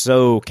seems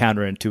so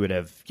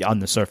counterintuitive on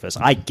the surface.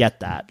 I get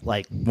that,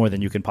 like more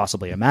than you can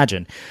possibly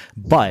imagine.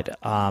 But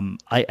I'm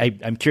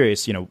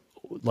curious,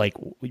 like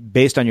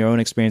based on your own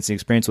experience, the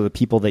experience with the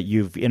people that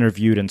you've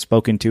interviewed and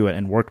spoken to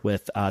and worked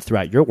with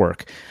throughout your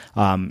work,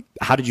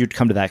 how did you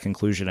come to that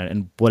conclusion?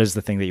 And what is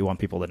the thing that you want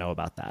people to know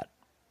about that?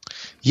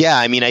 Yeah,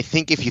 I mean, I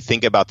think if you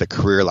think about the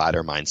career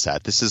ladder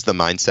mindset, this is the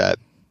mindset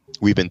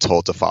we've been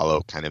told to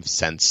follow kind of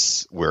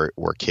since we're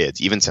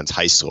kids, even since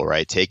high school,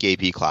 right? Take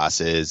AP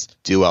classes,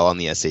 do well on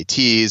the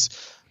SATs,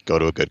 go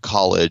to a good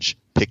college,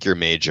 pick your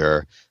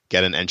major,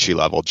 get an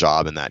entry-level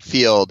job in that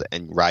field,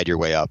 and ride your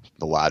way up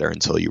the ladder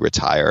until you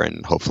retire,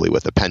 and hopefully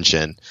with a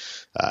pension,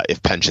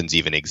 if pensions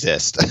even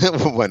exist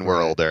when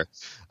we're older.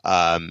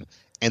 And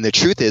the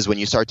truth is, when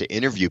you start to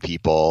interview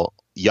people,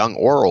 young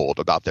or old,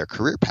 about their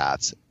career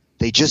paths,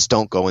 they just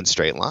don't go in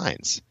straight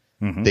lines.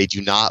 Mm-hmm. They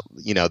do not,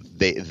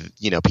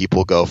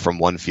 people go from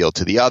one field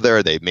to the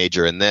other. They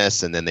major in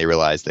this, and then they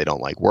realize they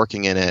don't like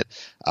working in it.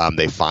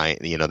 They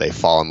they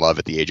fall in love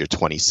at the age of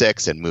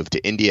 26 and move to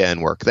India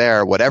and work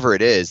there. Whatever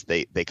it is,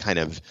 they kind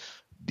of,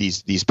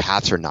 these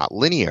paths are not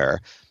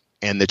linear.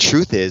 And the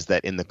truth is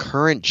that in the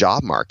current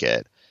job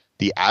market,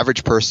 the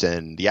average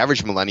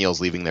millennial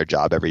is leaving their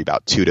job every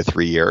about 2 to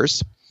 3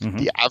 years. Mm-hmm.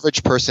 The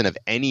average person of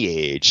any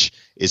age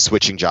is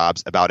switching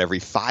jobs about every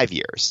 5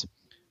 years.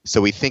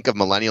 So we think of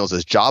millennials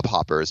as job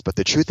hoppers, but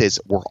the truth is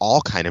we're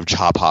all kind of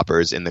job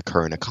hoppers in the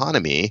current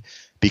economy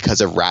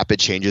because of rapid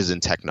changes in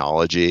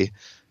technology,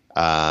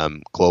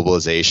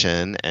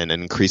 globalization, and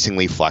an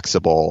increasingly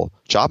flexible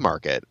job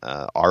market.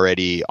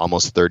 Already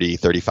almost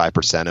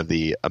 35% of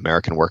the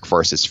American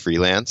workforce is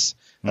freelance.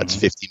 That's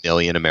 50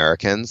 million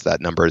Americans.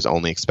 That number is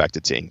only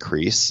expected to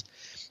increase.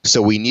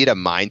 So we need a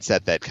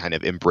mindset that kind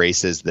of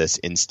embraces this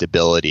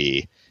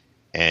instability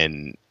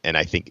and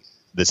I think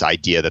this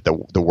idea that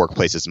the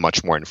workplace is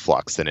much more in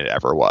flux than it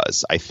ever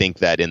was. I think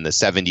that in the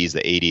 70s,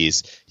 the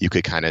 80s, you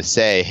could kind of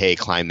say, hey,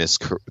 climb this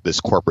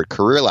corporate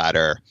career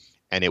ladder,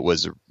 and it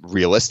was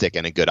realistic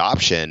and a good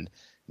option.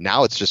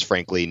 Now it's just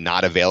frankly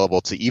not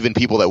available to even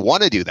people that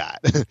want to do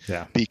that.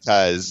 Yeah.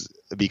 because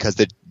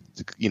the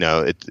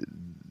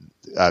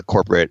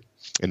corporate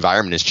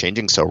environment is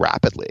changing so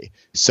rapidly.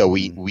 So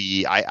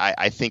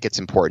I think it's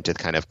important to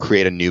kind of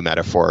create a new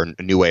metaphor,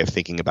 a new way of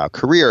thinking about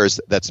careers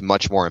that's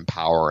much more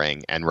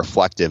empowering and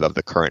reflective of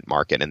the current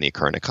market and the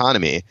current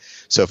economy.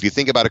 So if you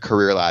think about a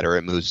career ladder,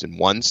 it moves in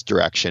one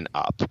direction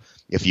up.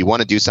 If you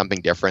want to do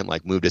something different,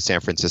 like move to San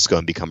Francisco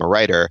and become a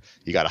writer,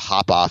 you got to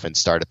hop off and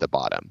start at the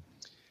bottom.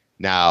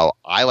 Now,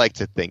 I like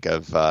to think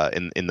of,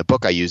 in the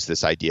book, I use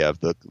this idea of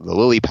the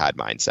lily pad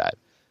mindset.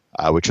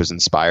 Which was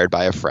inspired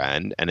by a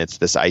friend. And it's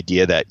this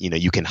idea that,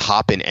 you can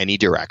hop in any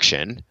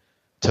direction,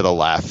 to the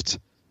left,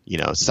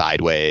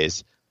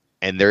 sideways,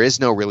 and there is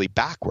no really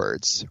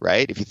backwards,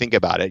 right? If you think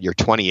about it, you're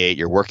 28,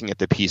 you're working at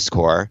the Peace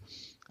Corps,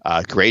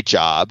 great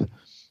job,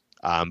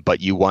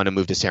 but you want to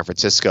move to San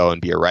Francisco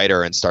and be a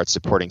writer and start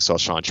supporting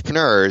social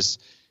entrepreneurs.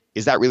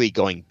 Is that really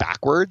going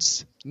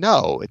backwards?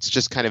 No, it's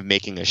just kind of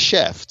making a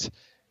shift.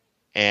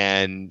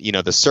 And,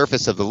 the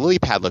surface of the lily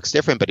pad looks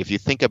different. But if you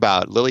think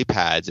about lily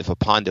pads, if a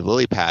pond of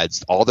lily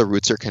pads, all the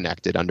roots are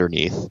connected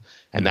underneath.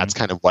 And that's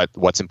kind of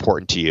what's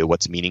important to you,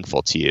 what's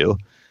meaningful to you.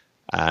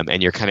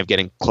 And you're kind of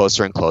getting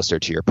closer and closer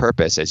to your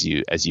purpose as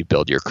you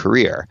build your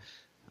career.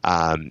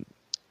 And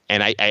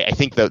I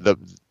think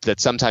that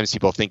sometimes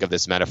people think of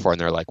this metaphor and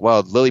they're like,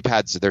 well, lily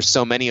pads, there's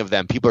so many of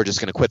them. People are just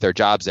going to quit their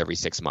jobs every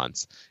 6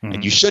 months.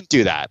 And you shouldn't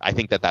do that. I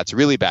think that that's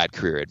really bad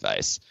career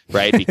advice,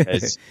 right?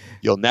 Because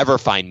you'll never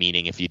find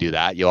meaning if you do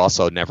that. You'll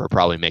also never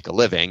probably make a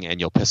living, and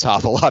you'll piss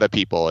off a lot of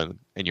people and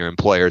your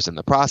employers in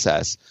the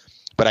process.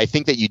 But I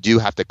think that you do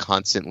have to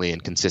constantly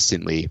and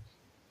consistently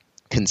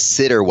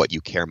consider what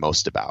you care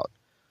most about,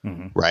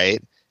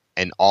 right?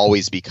 And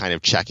always be kind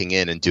of checking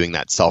in and doing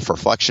that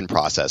self-reflection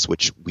process,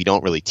 which we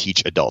don't really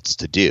teach adults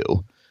to do,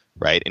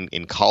 right?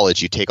 In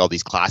college, you take all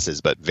these classes,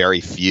 but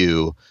very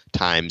few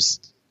times,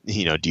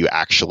 do you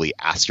actually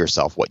ask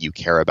yourself what you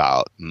care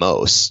about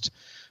most?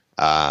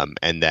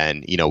 And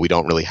then, we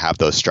don't really have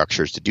those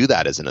structures to do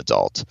that as an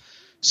adult.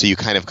 So you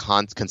kind of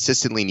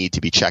consistently need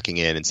to be checking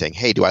in and saying,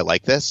 hey, do I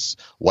like this?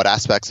 What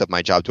aspects of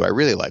my job do I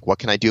really like? What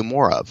can I do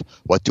more of?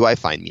 What do I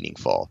find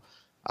meaningful?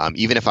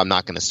 Even if I'm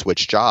not going to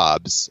switch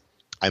jobs,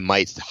 I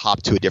might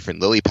hop to a different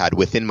lily pad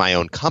within my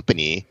own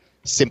company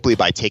simply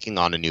by taking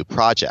on a new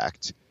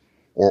project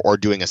or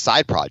doing a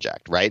side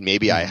project, right?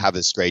 Maybe I have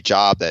this great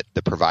job that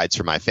provides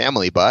for my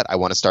family, but I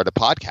want to start a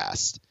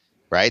podcast,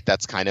 right?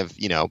 That's kind of,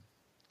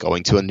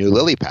 going to a new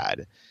lily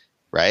pad,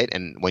 right?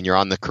 And when you're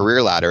on the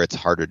career ladder, it's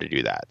harder to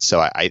do that. So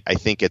I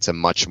think it's a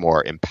much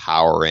more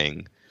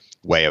empowering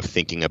way of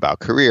thinking about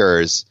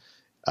careers,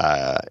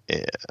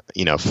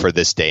 for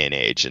this day and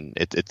age. And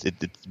it's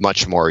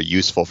much more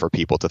useful for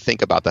people to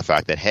think about the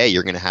fact that, hey,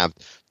 you're going to have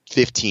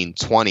 15,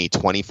 20,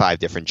 25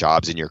 different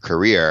jobs in your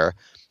career.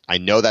 I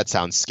know that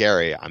sounds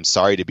scary. I'm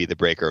sorry to be the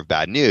breaker of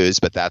bad news,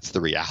 but that's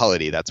the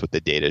reality. That's what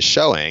the data is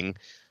showing.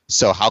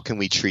 So how can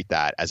we treat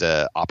that as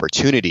an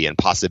opportunity and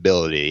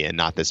possibility and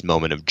not this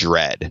moment of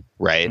dread,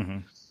 right?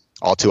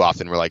 All too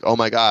often we're like, oh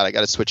my God, I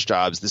got to switch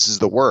jobs. This is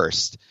the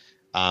worst.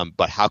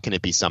 But how can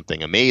it be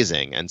something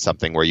amazing and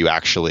something where you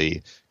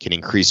actually can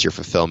increase your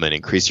fulfillment,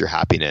 increase your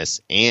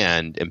happiness,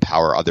 and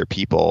empower other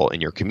people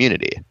in your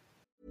community?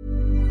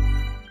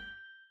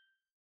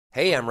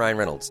 Hey, I'm Ryan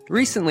Reynolds.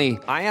 Recently,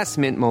 I asked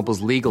Mint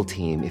Mobile's legal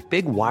team if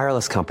big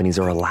wireless companies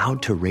are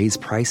allowed to raise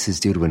prices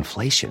due to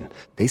inflation.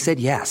 They said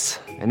yes.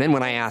 And then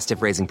when I asked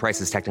if raising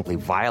prices technically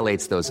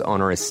violates those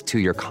onerous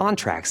 2-year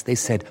contracts, they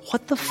said,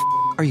 what the f***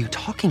 are you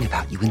talking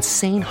about, you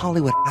insane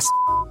Hollywood ass f-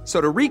 So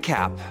to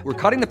recap, we're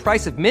cutting the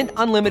price of Mint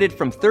Unlimited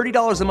from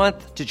 $30 a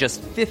month to just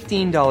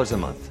 $15 a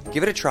month.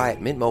 Give it a try at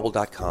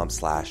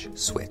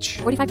mintmobile.com/switch.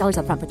 $45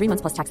 up front for 3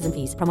 months plus taxes and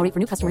fees. Promo rate for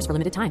new customers for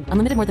limited time.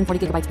 Unlimited more than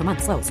 40 gigabytes per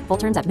month. Slows full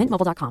terms at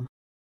mintmobile.com.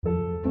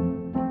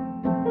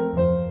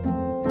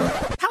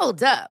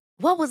 Hold up.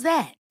 What was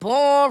that?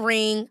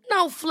 Boring.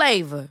 No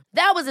flavor.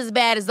 That was as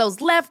bad as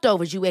those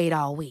leftovers you ate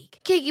all week.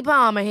 Keke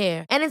Palmer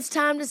here. And it's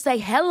time to say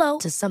hello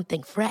to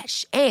something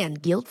fresh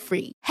and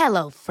guilt-free.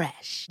 Hello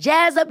Fresh.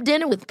 Jazz up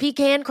dinner with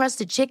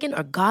pecan-crusted chicken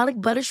or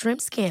garlic butter shrimp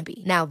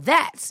scampi. Now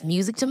that's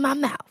music to my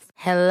mouth.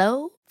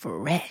 Hello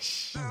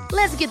Fresh.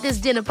 Let's get this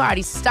dinner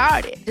party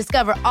started.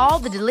 Discover all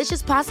the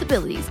delicious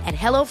possibilities at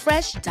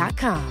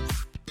HelloFresh.com.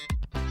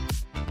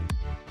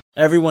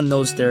 Everyone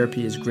knows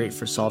therapy is great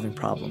for solving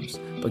problems,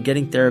 but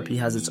getting therapy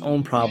has its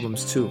own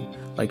problems too,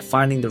 like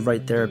finding the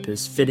right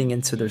therapist, fitting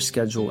into their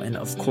schedule, and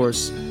of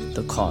course,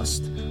 the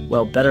cost.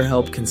 Well,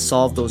 BetterHelp can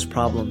solve those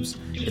problems.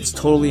 It's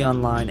totally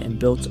online and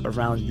built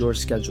around your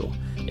schedule.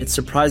 It's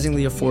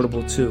surprisingly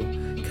affordable too.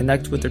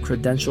 Connect with a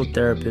credentialed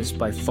therapist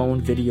by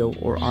phone, video,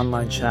 or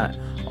online chat,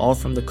 all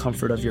from the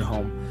comfort of your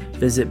home.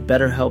 Visit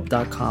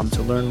BetterHelp.com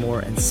to learn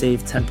more and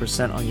save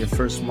 10% on your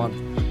first month.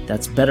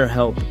 That's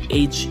BetterHelp,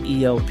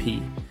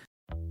 H-E-L-P.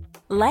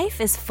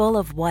 Life is full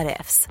of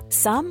what-ifs.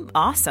 Some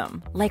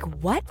awesome, like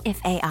what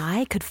if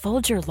AI could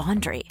fold your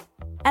laundry?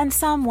 And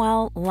some,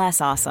 well, less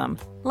awesome,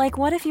 like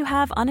what if you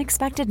have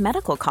unexpected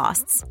medical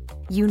costs?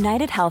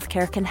 United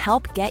Healthcare can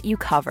help get you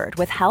covered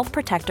with Health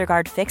Protector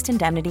Guard fixed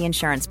indemnity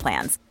insurance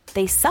plans.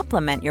 They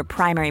supplement your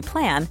primary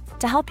plan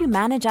to help you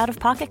manage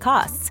out-of-pocket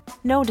costs.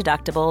 No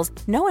deductibles,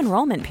 no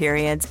enrollment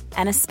periods,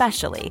 and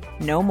especially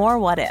no more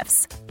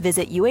what-ifs.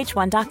 Visit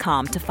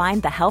uh1.com to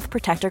find the Health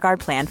Protector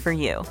Guard plan for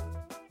you.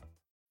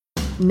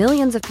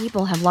 Millions of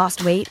people have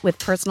lost weight with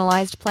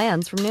personalized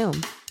plans from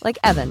Noom. Like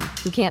Evan,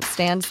 who can't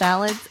stand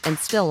salads and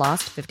still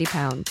lost 50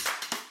 pounds.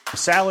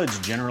 Salads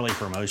generally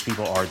for most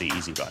people are the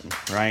easy button,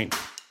 right?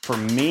 For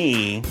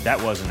me,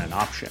 that wasn't an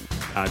option.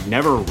 I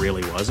never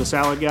really was a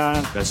salad guy.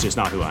 That's just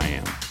not who I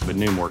am. But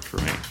Noom worked for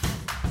me.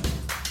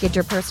 Get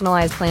your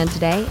personalized plan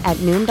today at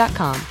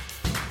Noom.com.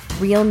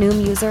 Real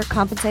Noom user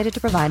compensated to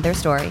provide their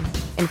story.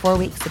 In 4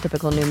 weeks, the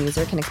typical Noom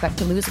user can expect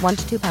to lose 1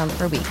 to 2 pounds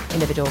per week.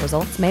 Individual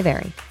results may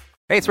vary.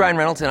 Hey, it's Ryan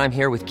Reynolds, and I'm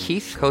here with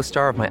Keith,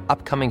 co-star of my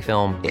upcoming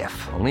film,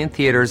 If, only in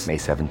theaters May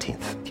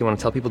 17th. Do you want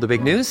to tell people the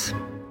big news?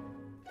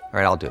 All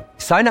right, I'll do it.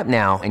 Sign up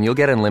now and you'll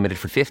get unlimited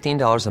for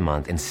 $15 a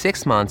month and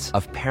 6 months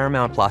of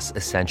Paramount Plus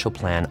Essential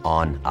Plan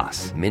on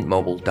us.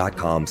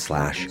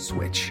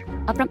 MintMobile.com/switch.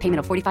 Upfront payment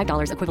of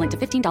 $45 equivalent to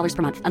 $15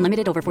 per month.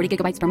 Unlimited over 40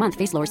 gigabytes per month.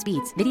 Face lower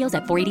speeds. Videos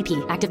at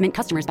 480p. Active Mint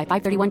customers by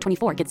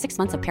 531.24 get 6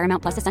 months of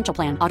Paramount Plus Essential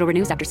Plan. Auto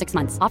renews after 6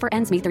 months. Offer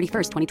ends May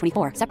 31st,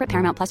 2024. Separate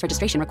Paramount Plus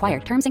registration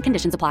required. Terms and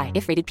conditions apply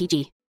if rated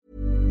PG.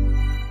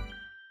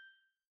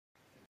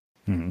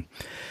 Mm-hmm.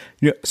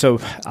 Yeah, so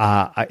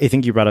I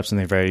think you brought up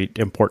something very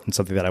important,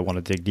 something that I want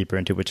to dig deeper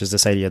into, which is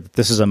this idea that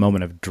this is a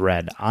moment of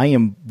dread. I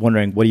am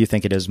wondering, what do you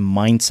think it is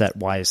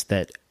mindset-wise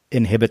that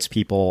inhibits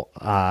people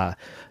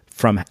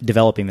from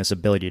developing this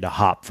ability to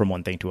hop from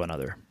one thing to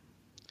another?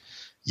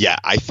 Yeah,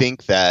 I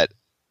think that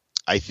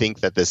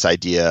this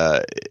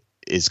idea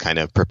is kind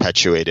of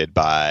perpetuated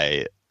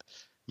by,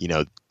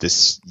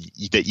 this,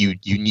 that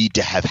you need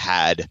to have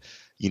had,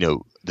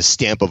 the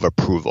stamp of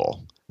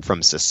approval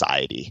from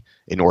society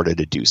in order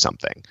to do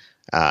something.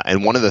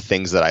 And one of the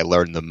things that I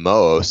learned the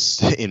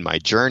most in my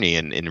journey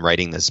and in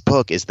writing this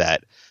book is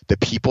that the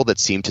people that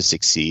seem to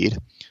succeed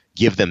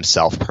give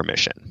themselves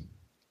permission,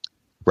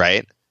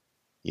 right?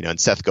 And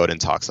Seth Godin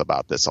talks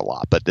about this a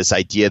lot, but this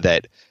idea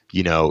that,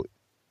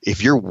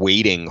 if you're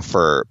waiting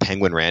for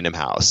Penguin Random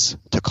House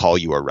to call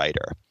you a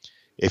writer,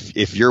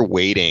 if you're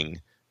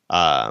waiting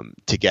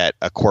to get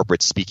a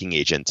corporate speaking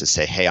agent to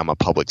say, hey, I'm a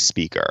public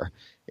speaker,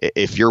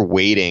 if you're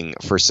waiting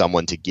for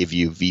someone to give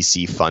you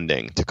VC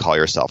funding to call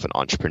yourself an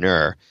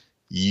entrepreneur,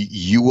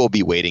 you will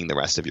be waiting the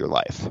rest of your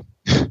life.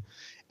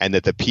 And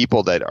that the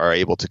people that are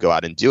able to go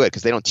out and do it,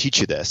 because they don't teach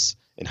you this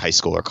in high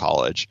school or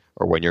college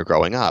or when you're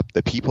growing up,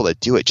 the people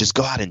that do it just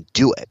go out and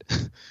do it.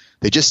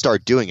 They just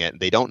start doing it.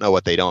 They don't know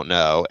what they don't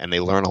know, and they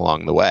learn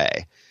along the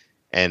way.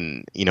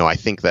 And, I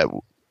think that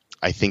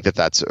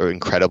that's an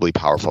incredibly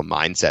powerful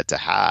mindset to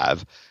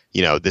have.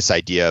 This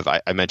idea of,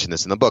 I mentioned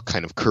this in the book,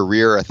 kind of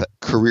career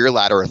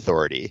ladder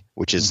authority,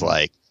 which is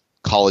like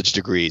college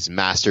degrees,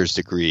 master's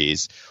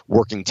degrees,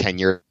 working 10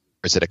 years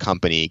at a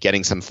company,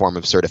 getting some form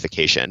of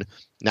certification.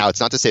 Now, it's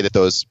not to say that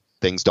those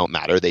things don't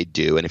matter. They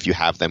do. And if you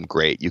have them,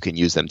 great, you can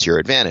use them to your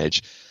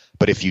advantage.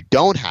 But if you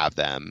don't have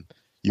them,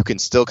 you can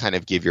still kind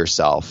of give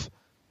yourself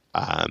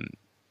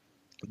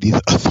the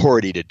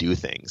authority to do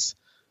things,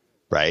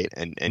 right?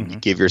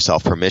 And give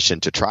yourself permission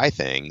to try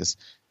things.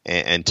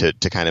 And to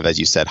kind of, as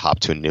you said, hop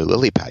to a new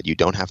lily pad. You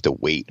don't have to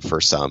wait for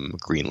some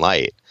green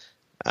light.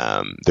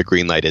 The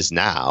green light is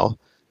now,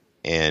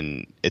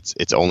 and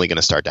it's only going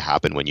to start to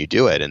happen when you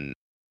do it. And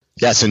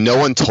yeah, so no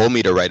one told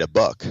me to write a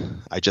book.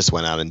 I just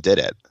went out and did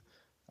it.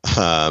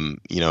 In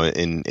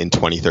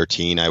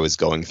 2013, I was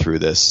going through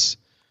this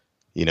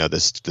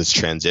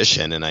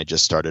transition, and I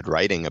just started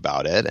writing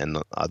about it,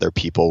 and other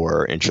people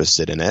were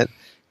interested in it,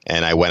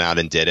 and I went out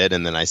and did it,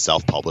 and then I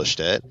self-published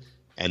it.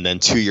 And then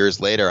 2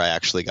 years later, I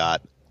actually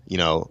got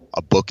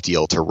a book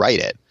deal to write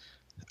it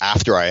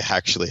after I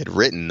actually had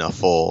written a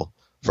full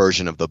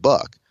version of the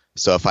book.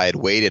 So if I had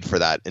waited for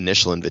that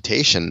initial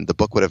invitation, the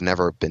book would have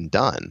never been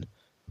done,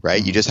 right?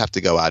 Mm-hmm. You just have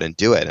to go out and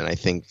do it. And I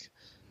think,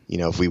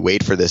 if we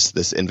wait for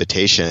this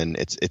invitation,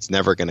 it's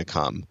never going to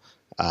come.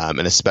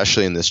 And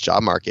especially in this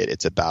job market,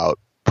 it's about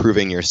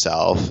proving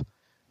yourself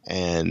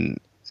and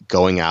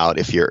going out,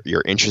 if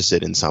you're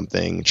interested in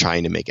something,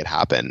 trying to make it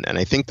happen. And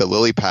I think the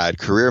lily pad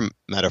career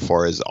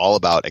metaphor is all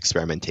about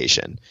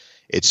experimentation.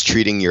 It's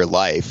treating your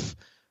life,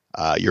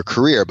 your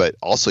career, but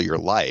also your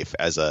life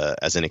as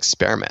an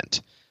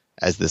experiment,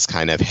 as this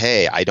kind of,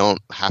 hey, I don't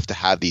have to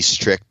have these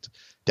strict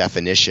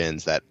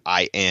definitions that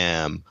I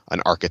am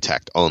an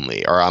architect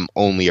only, or I'm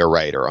only a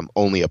writer, I'm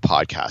only a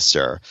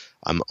podcaster,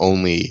 I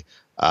only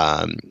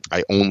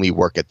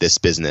work at this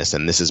business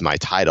and this is my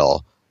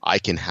title. I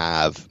can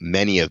have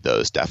many of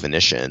those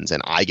definitions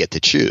and I get to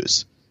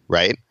choose,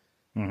 right?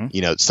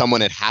 Mm-hmm.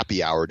 Someone at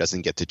happy hour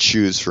doesn't get to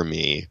choose for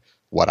me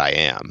what I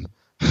am.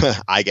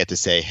 I get to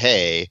say,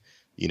 hey,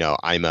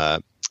 I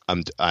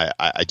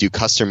do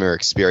customer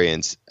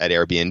experience at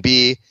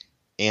Airbnb,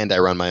 and I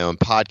run my own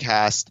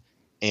podcast,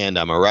 and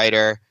I'm a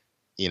writer,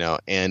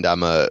 and I'm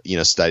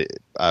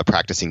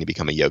practicing to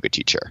become a yoga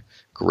teacher.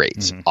 Great.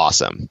 Mm-hmm.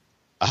 Awesome.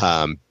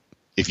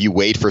 If you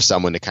wait for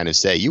someone to kind of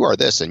say, you are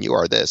this and you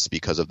are this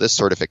because of this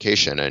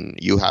certification, and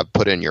you have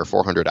put in your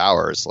 400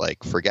 hours,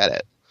 like, forget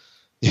it.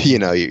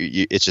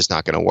 It's just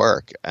not going to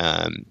work.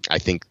 I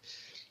think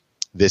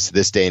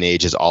this day and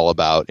age is all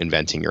about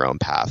inventing your own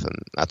path.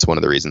 And that's one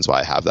of the reasons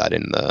why I have that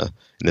in the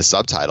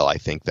subtitle. I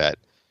think that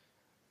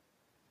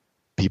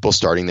people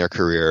starting their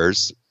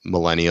careers,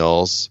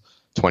 millennials,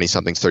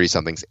 20-somethings,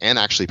 30-somethings, and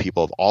actually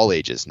people of all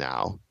ages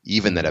now,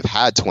 even that have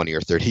had 20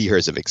 or 30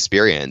 years of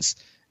experience,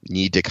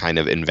 need to kind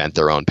of invent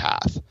their own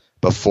path.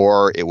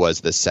 Before, it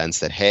was the sense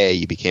that, hey,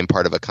 you became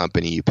part of a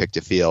company, you picked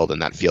a field,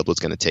 and that field was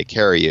going to take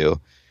care of you,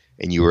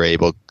 and you were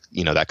able,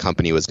 that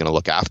company was going to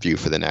look after you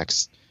for the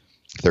next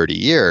 30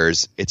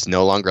 years. It's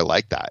no longer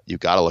like that. You've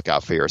got to look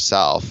out for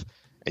yourself,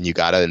 and you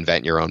got to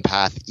invent your own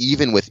path,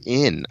 even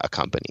within a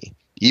company.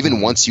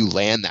 Even once you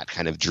land that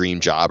kind of dream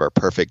job or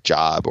perfect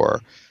job,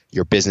 or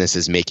your business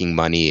is making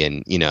money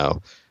and,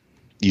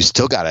 you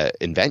still got to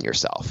invent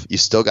yourself. You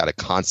still got to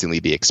constantly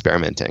be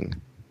experimenting.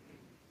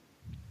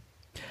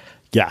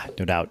 Yeah,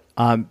 no doubt.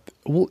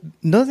 Well,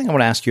 another thing I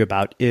want to ask you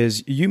about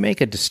is you make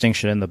a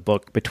distinction in the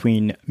book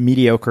between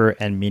mediocre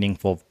and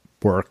meaningful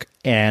work.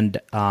 And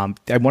I'm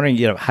wondering,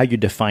 how you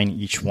define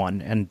each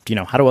one, and,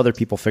 how do other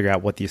people figure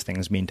out what these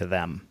things mean to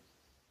them?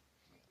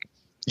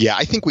 Yeah,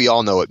 I think we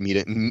all know what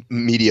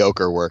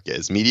mediocre work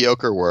is.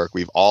 Mediocre work,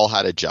 we've all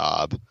had a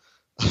job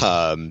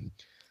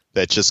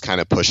that's just kind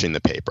of pushing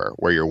the paper,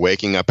 where you're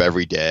waking up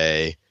every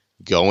day,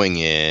 going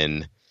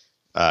in,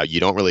 you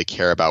don't really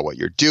care about what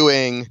you're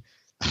doing.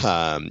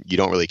 You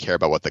don't really care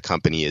about what the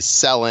company is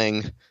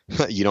selling.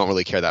 You don't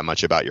really care that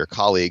much about your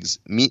colleagues.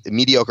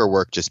 Mediocre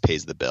work just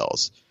pays the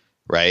bills,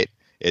 right?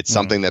 It's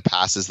something that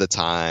passes the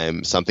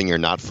time, something you're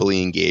not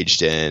fully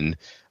engaged in.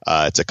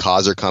 It's a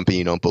cause or company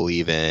you don't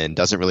believe in,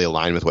 doesn't really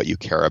align with what you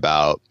care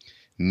about.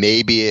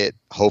 Maybe it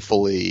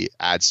hopefully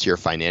adds to your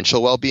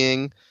financial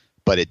well-being,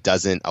 but it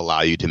doesn't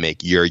allow you to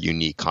make your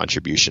unique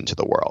contribution to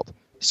the world.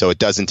 So it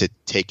doesn't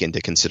take into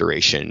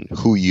consideration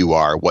who you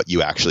are, what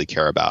you actually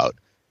care about,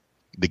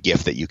 the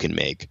gift that you can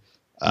make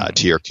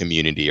to your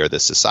community or the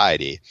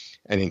society.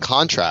 And in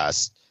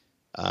contrast,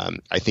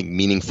 I think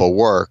meaningful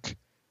work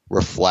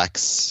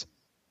reflects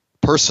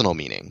personal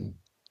meaning.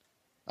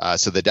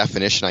 So the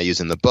definition I use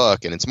in the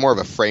book, and it's more of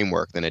a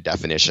framework than a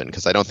definition,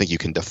 because I don't think you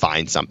can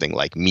define something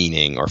like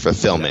meaning or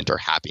fulfillment or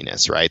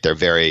happiness, right? They're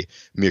very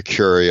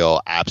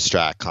mercurial,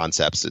 abstract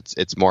concepts.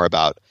 It's more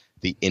about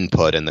the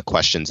input and the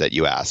questions that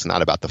you ask,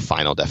 not about the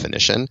final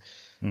definition.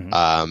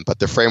 But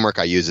the framework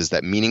I use is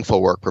that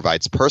meaningful work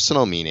provides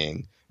personal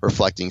meaning,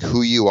 reflecting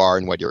who you are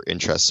and what your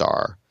interests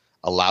are,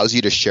 allows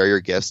you to share your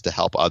gifts to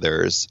help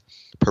others,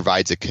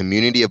 provides a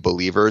community of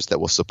believers that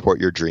will support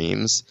your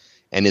dreams,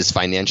 and is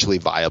financially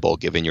viable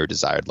given your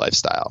desired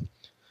lifestyle.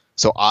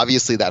 So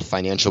obviously that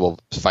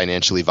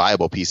financially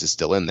viable piece is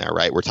still in there,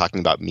 right? We're talking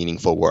about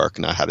meaningful work,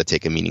 not how to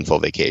take a meaningful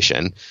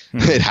vacation.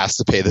 It has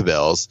to pay the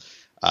bills,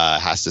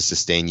 has to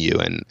sustain you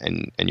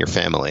and your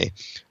family,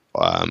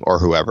 or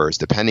whoever is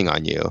depending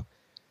on you.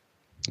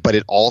 But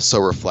it also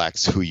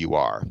reflects who you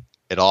are.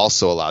 It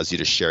also allows you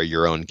to share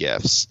your own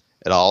gifts.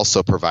 It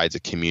also provides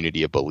a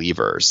community of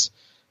believers.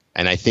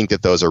 And I think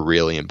that those are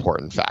really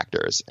important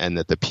factors, and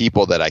that the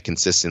people that I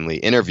consistently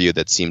interview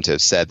that seem to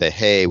have said that,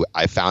 hey,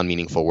 I found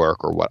meaningful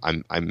work, or what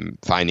I'm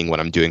finding what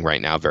I'm doing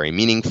right now very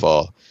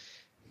meaningful,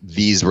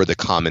 these were the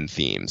common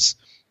themes.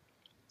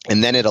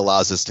 And then it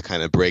allows us to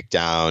kind of break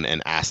down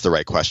and ask the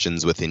right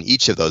questions within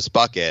each of those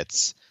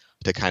buckets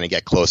to kind of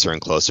get closer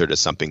and closer to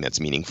something that's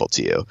meaningful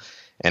to you.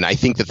 And I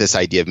think that this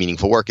idea of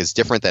meaningful work is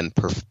different than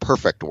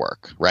perfect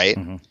work, right?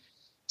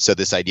 So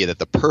this idea that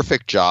the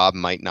perfect job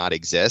might not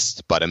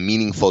exist, but a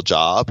meaningful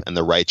job and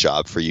the right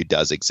job for you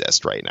does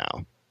exist right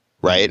now,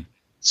 right?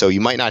 So you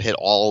might not hit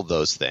all of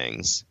those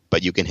things,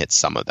 but you can hit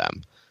some of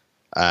them.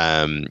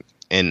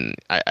 And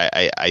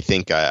I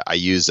think I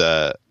use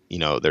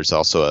there's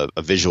also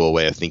a visual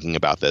way of thinking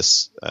about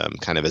this,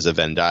 kind of as a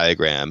Venn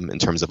diagram in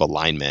terms of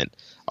alignment,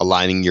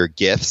 aligning your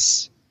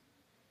gifts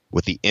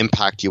with the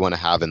impact you want to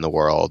have in the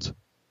world,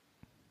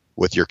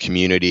 with your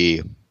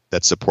community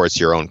that supports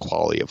your own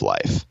quality of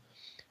life.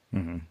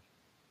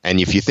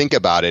 And if you think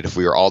about it, if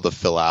we were all to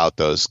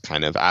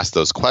ask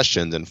those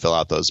questions and fill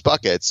out those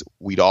buckets,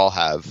 we'd all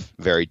have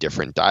very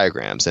different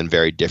diagrams and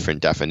very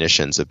different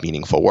definitions of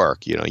meaningful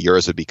work.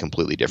 Yours would be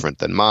completely different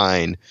than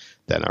mine,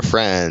 than our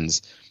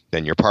friends,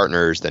 than your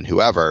partners, than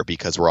whoever,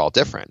 because we're all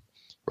different,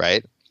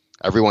 right?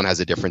 Everyone has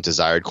a different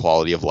desired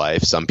quality of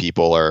life. Some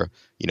people are,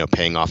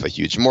 paying off a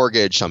huge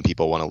mortgage. Some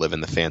people want to live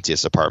in the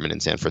fanciest apartment in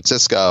San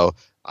Francisco.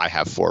 I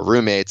have 4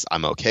 roommates.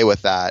 I'm okay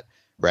with that.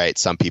 Right.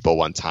 Some people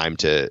want time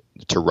to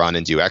run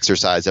and do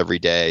exercise every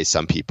day.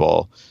 Some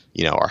people,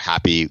 are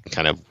happy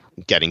kind of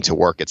getting to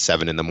work at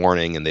 7 a.m.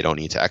 and they don't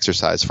need to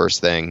exercise first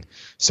thing.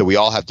 So we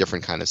all have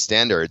different kind of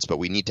standards, but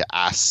we need to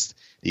ask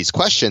these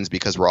questions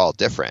because we're all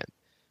different.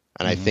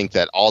 And I think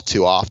that all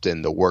too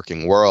often the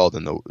working world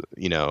and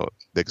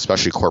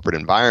especially corporate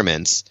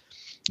environments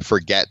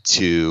forget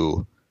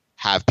to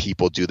have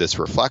people do this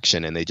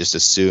reflection, and they just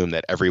assume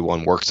that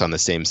everyone works on the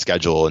same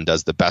schedule and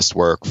does the best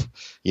work.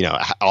 They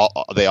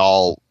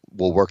all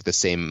will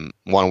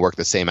want to work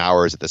the same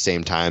hours at the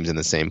same times in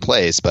the same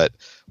place, but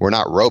we're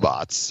not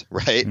robots,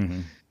 right?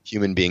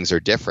 Human beings are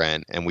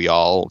different, and we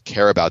all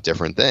care about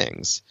different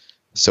things.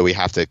 So we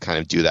have to kind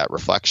of do that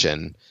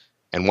reflection.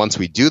 And once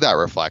we do that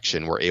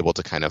reflection, we're able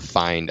to kind of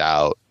find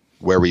out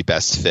where we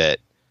best fit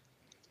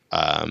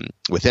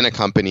within a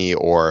company,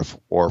 or if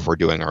we're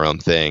doing our own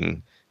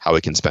thing, how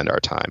we can spend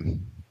our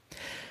time.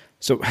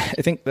 So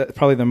I think that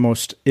probably the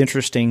most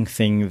interesting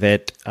thing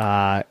that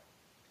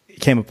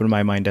came up in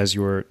my mind as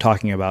you were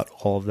talking about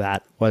all of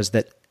that was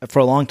that for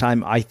a long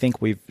time, I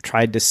think we've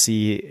tried to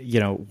see,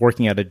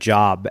 working at a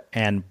job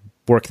and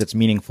work that's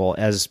meaningful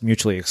as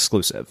mutually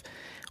exclusive,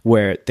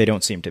 where they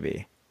don't seem to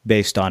be.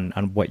 based on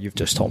what you've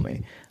just told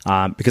me.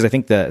 Because I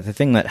think the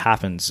thing that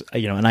happens,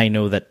 and I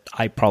know that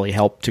I probably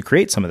helped to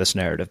create some of this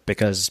narrative,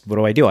 because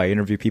what do? I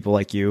interview people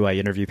like you. I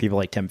interview people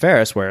like Tim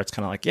Ferriss, where it's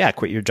kind of like, yeah,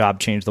 quit your job,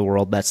 change the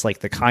world. That's like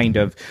the kind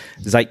of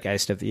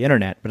zeitgeist of the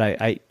internet. But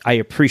I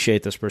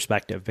appreciate this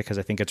perspective because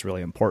I think it's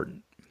really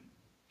important.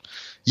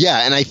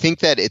 Yeah, and I think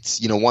that it's,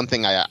 one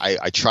thing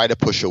I try to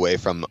push away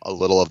from a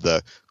little of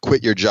the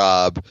quit your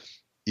job,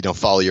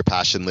 follow your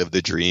passion, live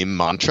the dream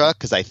mantra,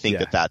 because I think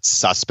that that's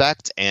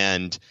suspect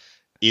and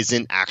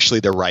isn't actually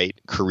the right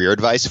career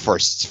advice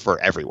for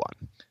everyone.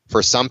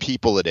 For some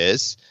people it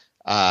is,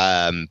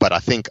 but I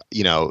think,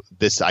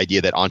 this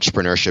idea that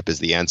entrepreneurship is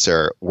the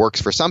answer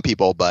works for some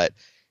people, but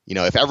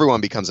if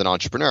everyone becomes an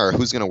entrepreneur,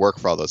 who's going to work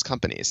for all those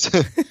companies,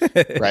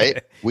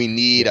 right? We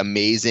need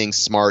amazing,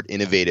 smart,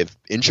 innovative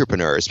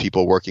entrepreneurs,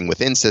 people working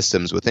within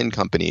systems, within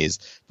companies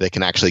that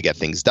can actually get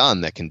things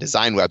done, that can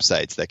design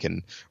websites, that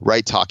can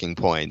write talking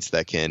points,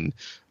 that can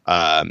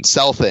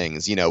sell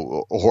things,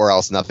 or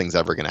else nothing's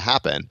ever going to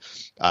happen.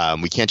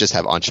 We can't just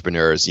have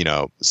entrepreneurs,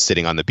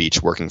 sitting on the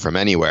beach working from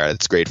anywhere.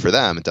 It's great for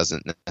them. It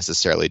doesn't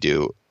necessarily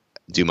do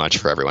much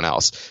for everyone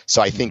else.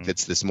 So I think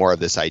that's this more of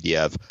this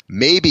idea of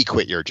maybe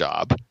quit your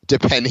job,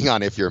 depending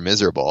on if you're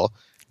miserable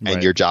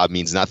and your job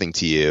means nothing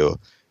to you,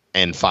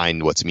 and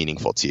find what's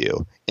meaningful to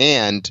you.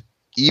 And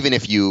even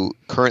if you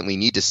currently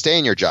need to stay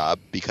in your job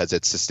because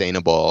it's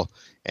sustainable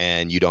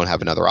and you don't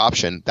have another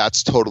option,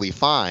 that's totally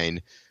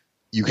fine.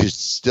 You could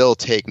still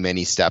take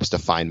many steps to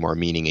find more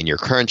meaning in your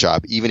current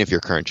job, even if your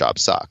current job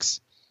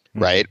sucks,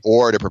 right?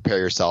 Or to prepare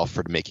yourself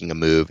for making a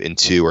move in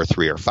 2 or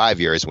 3 or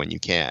 5 years when you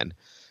can.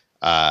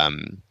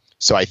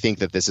 So I think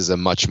that this is a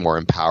much more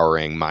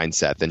empowering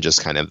mindset than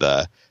just kind of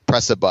the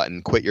press a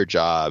button, quit your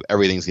job,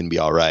 everything's going to be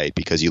all right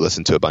because you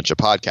listen to a bunch of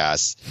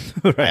podcasts.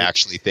 Right. I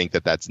actually think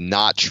that that's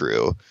not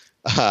true.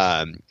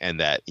 And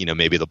that,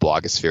 maybe the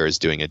blogosphere is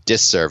doing a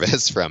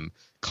disservice from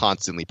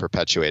constantly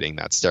perpetuating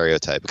that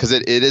stereotype, because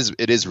it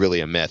is really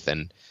a myth,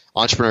 and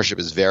entrepreneurship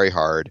is very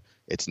hard.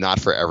 It's not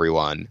for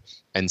everyone.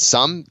 And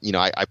some,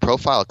 I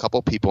profile a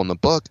couple people in the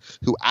book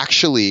who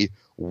actually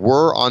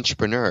were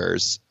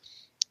entrepreneurs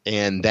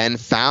and then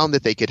found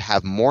that they could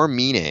have more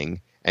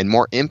meaning and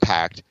more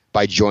impact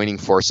by joining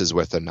forces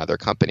with another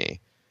company.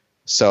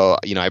 So,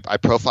 I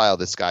profile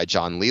this guy,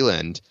 John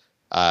Leland,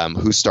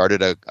 who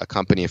started a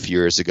company a few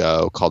years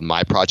ago called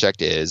My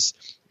Project Is.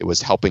 It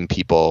was helping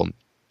people.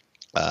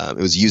 It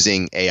was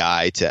using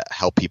AI to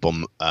help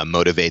people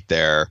motivate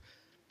their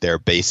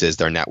bases,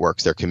 their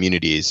networks, their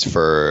communities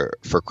for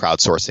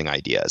crowdsourcing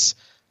ideas.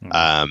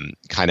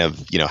 Kind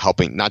of,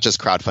 helping not just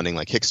crowdfunding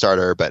like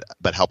Kickstarter,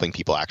 but helping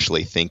people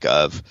actually think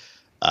of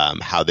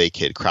how they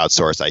could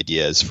crowdsource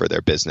ideas for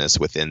their business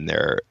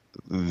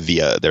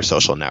via their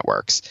social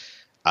networks.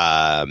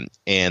 And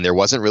there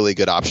wasn't really a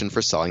good option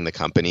for selling the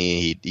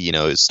company.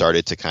 He,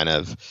 started to kind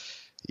of,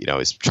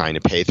 is trying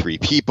to pay 3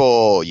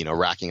 people,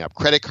 racking up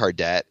credit card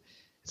debt.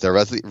 There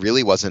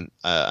really wasn't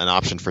an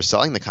option for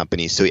selling the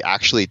company. So he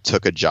actually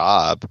took a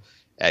job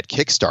at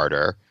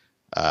Kickstarter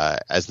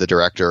as the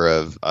director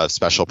of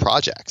special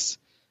projects.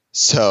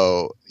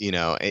 So,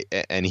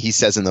 and he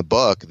says in the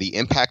book, the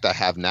impact I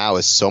have now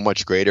is so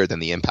much greater than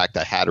the impact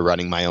I had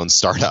running my own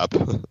startup.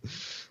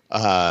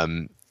 Now,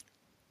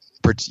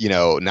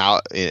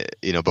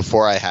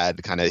 before I had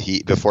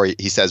before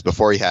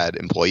he had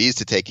employees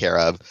to take care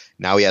of,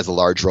 now he has a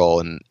large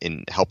role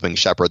in helping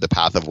shepherd the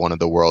path of one of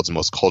the world's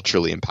most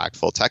culturally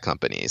impactful tech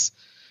companies.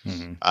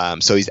 Mm-hmm.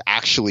 So he's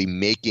actually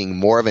making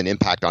more of an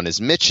impact on his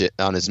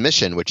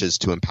mission, which is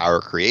to empower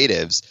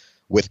creatives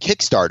with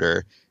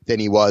Kickstarter, than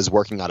he was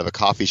working out of a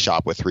coffee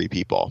shop with 3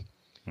 people,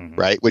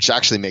 right? Which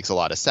actually makes a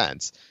lot of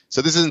sense.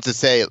 So this isn't to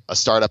say a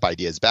startup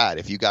idea is bad.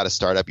 If you got a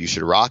startup, you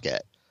should rock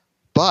it.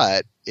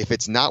 But if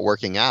it's not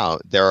working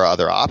out, there are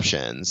other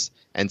options.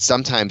 And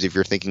sometimes if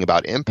you're thinking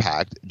about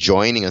impact,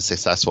 joining a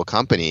successful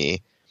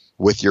company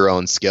with your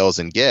own skills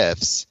and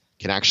gifts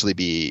can actually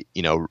be,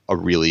 a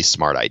really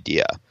smart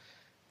idea.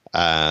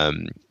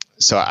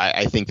 So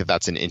I think that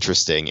that's an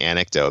interesting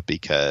anecdote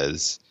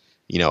because,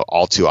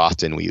 all too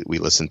often we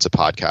listen to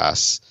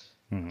podcasts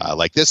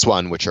like this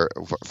one, which are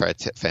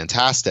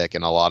fantastic,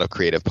 and a lot of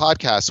creative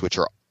podcasts, which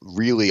are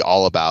really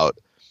all about,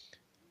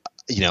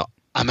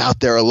 I'm out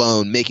there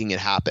alone making it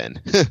happen.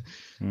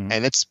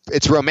 And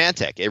it's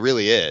romantic. It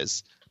really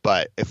is.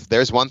 But if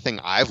there's one thing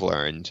I've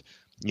learned,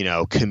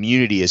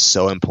 community is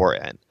so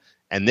important.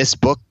 And this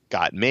book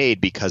got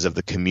made because of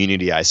the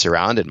community I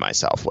surrounded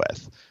myself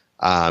with.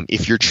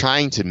 If you're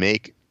trying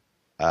to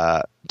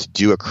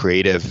do a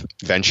creative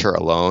venture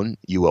alone,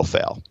 you will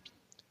fail.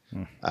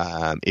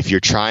 If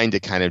you're trying to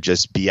kind of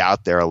just be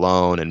out there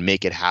alone and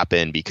make it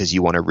happen because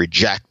you want to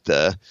reject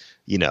the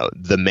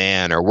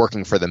man or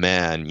working for the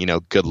man,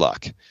 good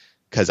luck.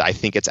 Because I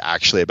think it's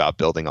actually about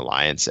building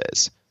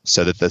alliances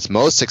so that the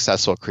most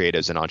successful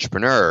creatives and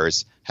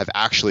entrepreneurs have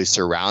actually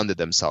surrounded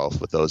themselves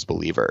with those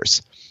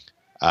believers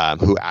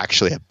who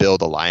actually have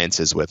built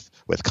alliances with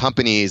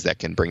companies that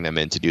can bring them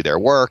in to do their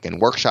work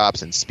and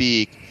workshops and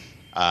speak,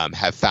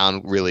 have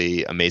found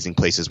really amazing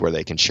places where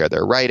they can share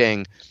their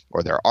writing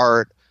or their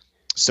art.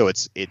 So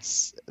it's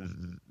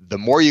the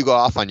more you go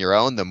off on your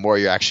own, the more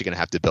you're actually going to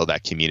have to build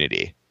that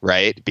community,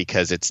 right?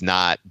 Because it's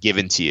not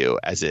given to you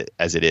as it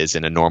is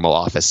in a normal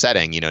office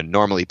setting.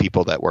 Normally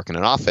people that work in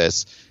an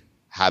office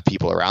have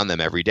people around them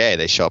every day.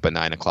 They show up at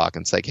 9 o'clock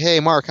and it's like, hey,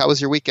 Mark, how was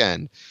your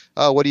weekend?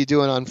 Oh, what are you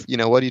doing on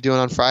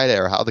Friday,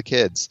 or how are the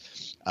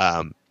kids?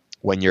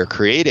 When you're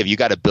creative, you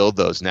got to build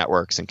those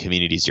networks and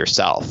communities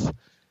yourself.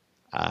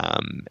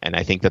 And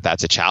I think that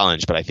that's a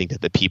challenge, but I think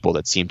that the people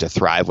that seem to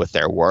thrive with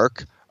their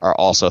work are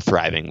also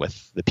thriving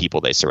with the people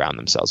they surround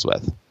themselves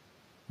with.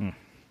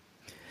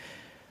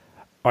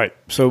 All right.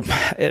 So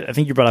I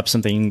think you brought up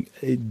something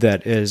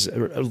that is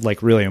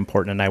like really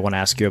important, and I want to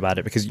ask you about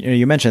it because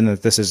you mentioned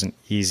that this isn't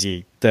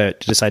easy to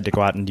decide to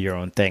go out and do your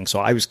own thing. So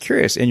I was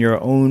curious, in your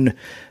own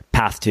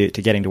path to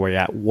getting to where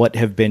you're at, what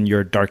have been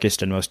your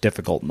darkest and most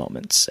difficult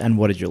moments, and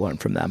what did you learn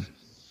from them?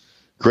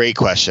 Great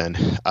question.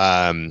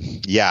 I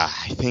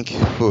think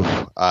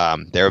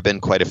there have been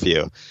quite a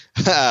few.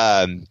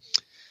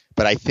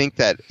 But I think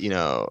that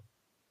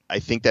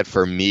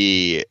for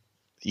me,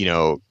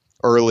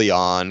 early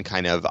on,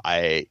 kind of,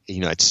 I'd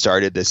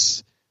started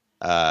this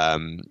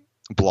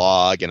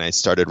blog, and I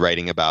started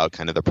writing about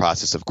kind of the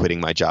process of quitting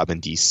my job in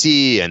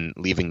DC and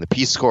leaving the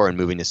Peace Corps and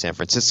moving to San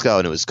Francisco,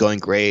 and it was going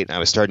great. And I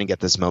was starting to get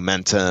this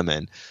momentum,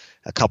 and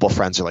a couple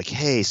friends are like,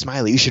 "Hey,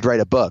 Smiley, you should write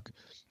a book."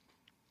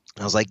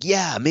 And I was like,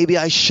 "Yeah, maybe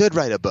I should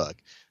write a book,"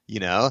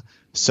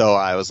 So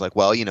I was like,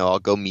 well, I'll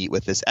go meet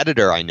with this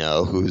editor I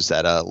know who's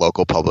at a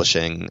local publisher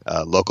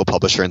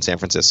in San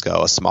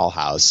Francisco, a small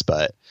house,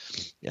 but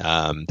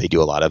they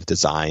do a lot of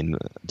design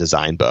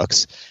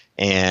books.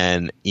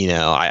 And,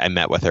 I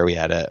met with her. We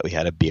had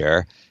a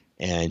beer,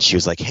 and she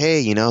was like,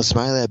 hey,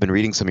 Smiley, I've been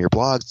reading some of your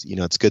blogs.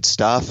 It's good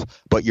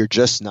stuff, but you're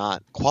just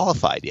not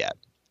qualified yet,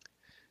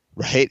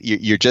 right?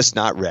 You're just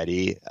not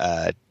ready.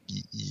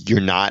 You're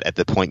not at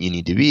the point you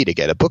need to be to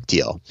get a book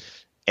deal.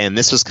 And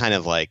this was kind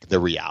of like the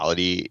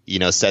reality,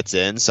 sets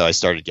in. So I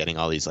started getting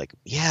all these like,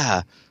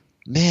 yeah,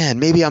 man,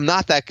 maybe I'm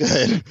not that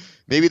good.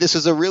 Maybe this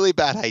was a really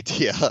bad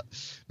idea.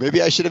 Maybe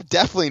I should have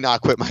definitely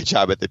not quit my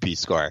job at the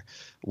Peace Corps.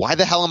 Why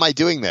the hell am I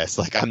doing this?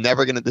 Like,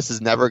 this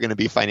is never going to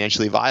be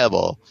financially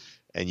viable.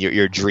 And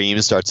your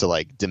dreams start to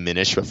like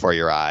diminish before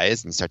your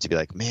eyes, and you start to be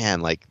like,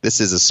 man, like this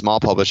is a small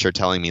publisher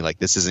telling me like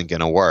this isn't going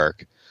to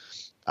work.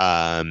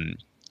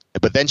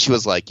 But then she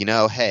was like,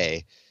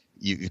 hey,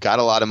 you've got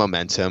a lot of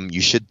momentum.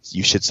 You should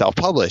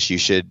self-publish. You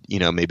should,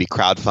 maybe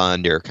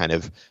crowdfund or kind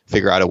of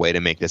figure out a way to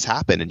make this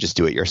happen and just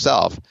do it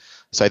yourself.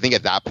 So I think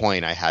at that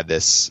point I had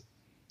this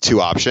two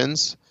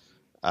options.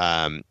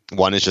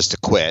 One is just to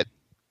quit,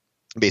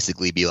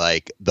 basically be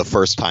like, the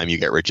first time you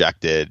get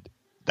rejected,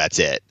 that's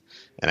it.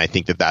 And I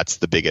think that that's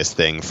the biggest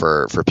thing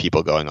for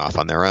people going off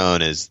on their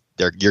own is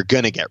you're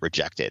going to get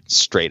rejected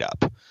straight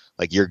up.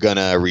 Like you're going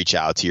to reach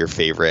out to your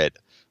favorite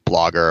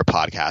blogger or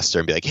podcaster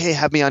and be like, hey,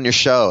 have me on your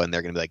show. And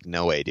they're going to be like,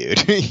 no way,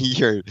 dude,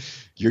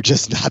 you're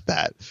just not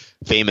that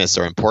famous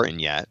or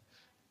important yet.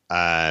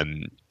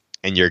 And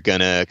you're going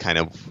to kind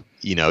of,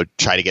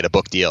 try to get a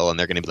book deal, and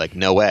they're going to be like,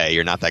 no way,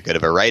 you're not that good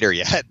of a writer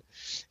yet.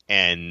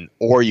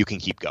 Or you can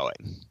keep going.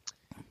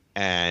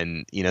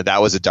 And,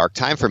 that was a dark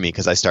time for me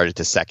because I started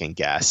to second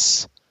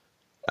guess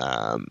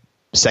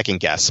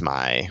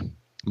my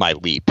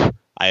leap.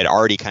 I had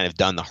already kind of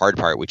done the hard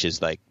part, which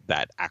is like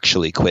that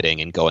actually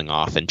quitting and going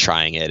off and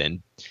trying it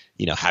and,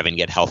 having to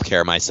get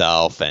healthcare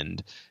myself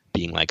and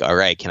being like, all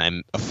right, can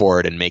I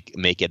afford and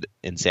make it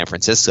in San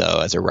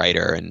Francisco as a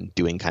writer and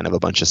doing kind of a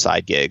bunch of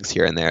side gigs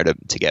here and there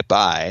to get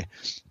by.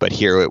 But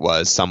here it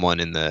was someone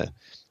in the,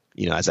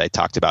 as I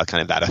talked about,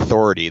 kind of that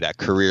authority, that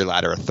career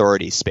ladder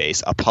authority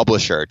space, a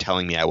publisher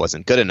telling me I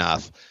wasn't good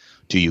enough.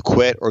 Do you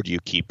quit or do you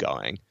keep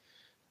going?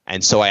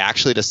 And so I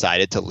actually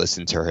decided to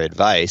listen to her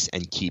advice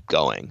and keep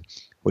going,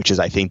 which is,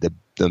 I think, the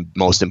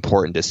most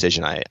important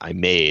decision I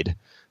made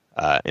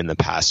in the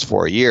past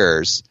 4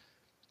 years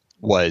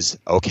was,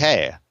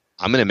 okay,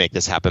 I'm going to make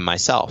this happen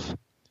myself,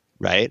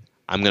 right?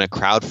 I'm going to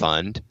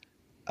crowdfund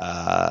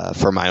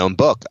for my own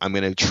book. I'm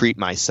going to treat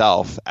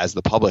myself as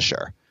the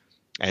publisher.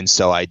 And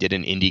so I did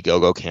an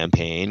Indiegogo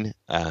campaign,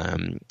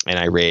 and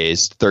I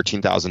raised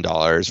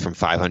 $13,000 from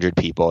 500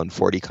 people in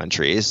 40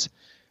 countries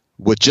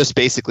with just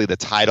basically the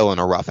title and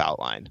a rough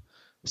outline.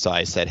 So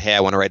I said, hey, I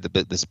want to write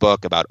this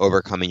book about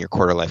overcoming your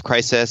quarter-life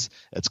crisis.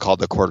 It's called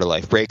The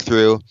Quarter-Life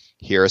Breakthrough.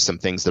 Here are some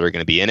things that are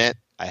going to be in it.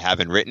 I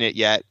haven't written it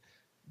yet.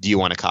 Do you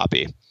want a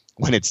copy?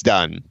 When it's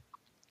done,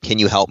 can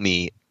you help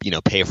me,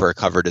 pay for a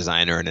cover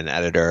designer and an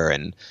editor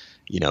and,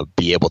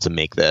 be able to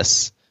make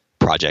this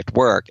project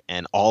work?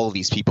 And all of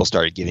these people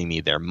started giving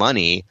me their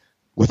money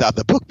without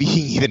the book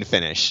being even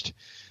finished,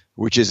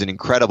 which is an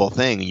incredible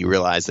thing. And you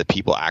realize that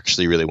people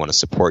actually really want to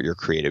support your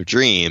creative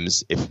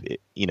dreams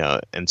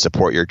and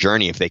support your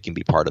journey if they can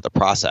be part of the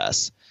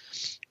process.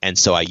 And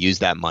so I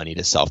used that money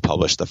to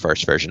self-publish the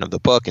first version of the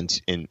book in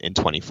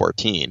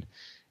 2014.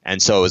 And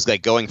so it was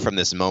like going from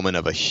this moment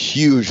of a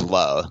huge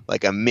low,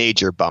 like a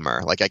major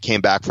bummer. Like I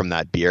came back from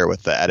that beer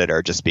with the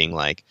editor just being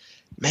like,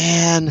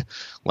 man,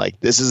 like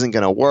this isn't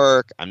going to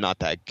work. I'm not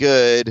that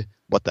good.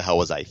 what the hell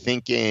was I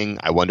thinking?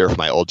 I wonder if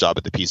my old job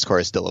at the Peace Corps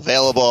is still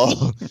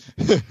available,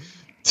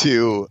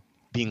 to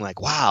being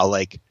like, wow,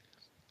 like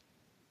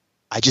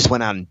I just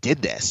went out and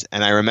did this.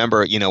 And I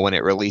remember, when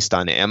it released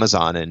on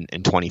Amazon in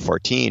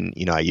 2014,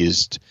 I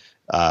used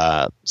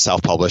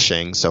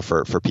self-publishing. So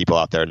for people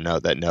out there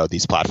that know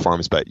these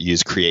platforms, but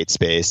use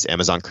CreateSpace,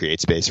 Amazon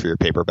CreateSpace for your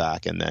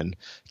paperback, and then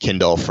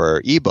Kindle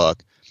for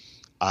ebook.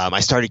 I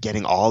started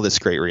getting all this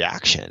great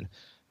reaction.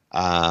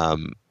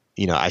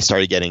 I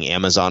started getting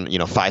Amazon,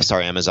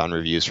 5-star Amazon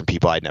reviews from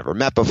people I'd never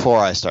met before.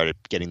 I started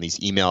getting these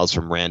emails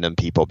from random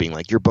people being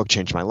like, your book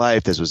changed my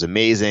life. This was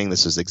amazing.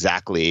 This was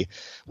exactly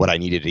what I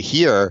needed to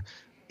hear.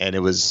 And it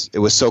was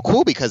so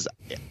cool because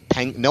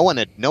no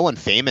one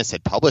famous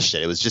had published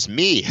it. It was just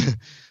me.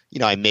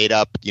 I made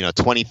up,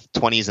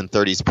 20s and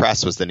 30s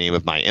Press was the name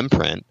of my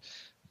imprint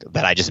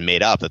that I just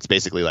made up. That's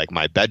basically like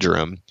my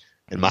bedroom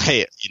in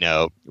my,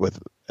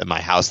 in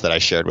my house that I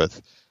shared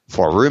with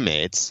 4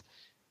 roommates.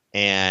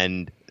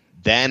 And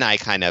then I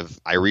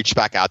reached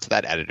back out to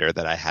that editor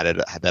that I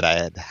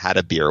had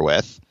a beer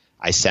with.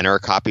 I sent her a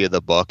copy of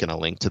the book and a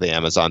link to the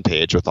Amazon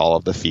page with all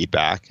of the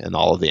feedback and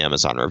all of the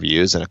Amazon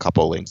reviews and a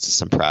couple of links to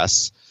some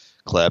press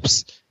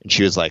clips. And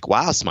she was like,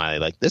 wow, Smiley,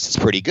 like, this is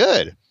pretty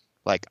good.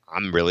 Like,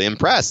 I'm really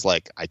impressed.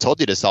 Like, I told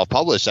you to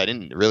self-publish. I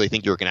didn't really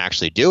think you were going to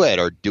actually do it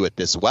or do it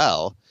this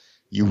well.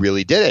 You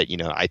really did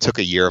it. I took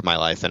a year of my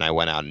life and I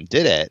went out and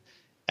did it.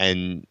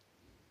 And,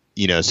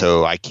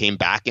 so I came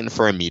back in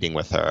for a meeting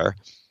with her.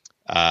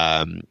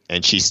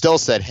 And she still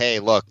said, hey,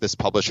 look, this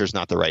publisher's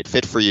not the right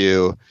fit for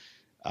you.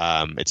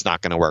 It's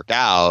not going to work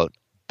out.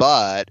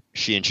 But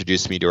she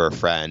introduced me to her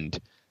friend,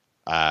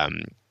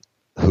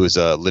 who's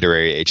a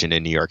literary agent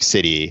in New York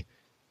City.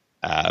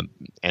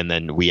 And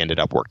then we ended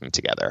up working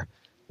together.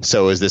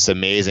 So it was this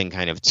amazing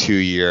kind of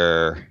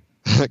 2-year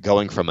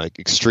going from an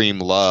extreme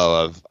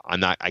low of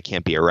I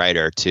can't be a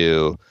writer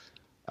to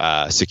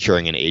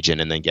securing an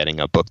agent and then getting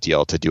a book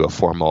deal to do a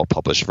formal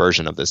published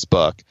version of this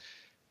book.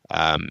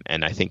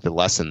 And I think the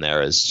lesson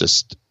there is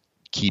just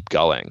keep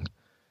going,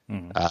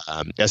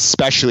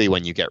 especially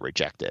when you get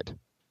rejected.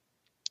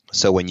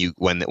 So when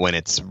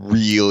it's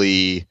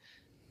really,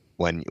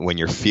 when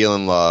you're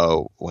feeling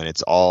low, when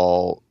it's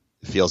all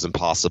feels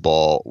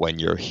impossible, when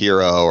your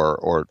hero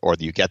or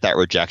you get that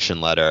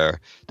rejection letter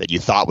that you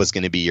thought was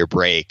going to be your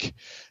break,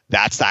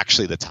 that's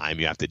actually the time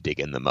you have to dig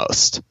in the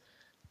most.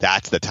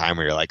 That's the time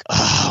where you're like,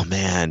 oh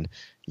man,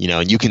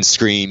 and you can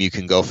scream, you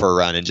can go for a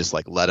run and just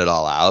like let it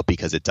all out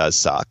because it does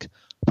suck,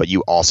 but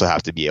you also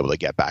have to be able to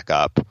get back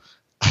up.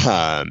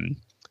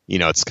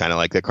 It's kind of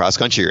like the cross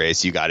country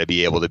race. You got to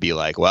be able to be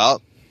like,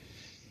 well,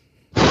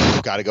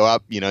 got to go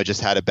up,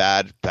 just had a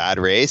bad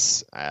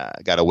race.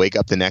 Got to wake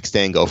up the next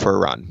day and go for a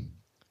run.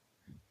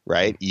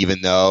 Right.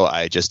 Even though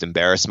I just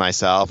embarrassed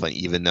myself and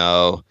even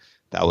though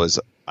that was,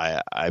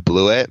 I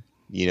blew it,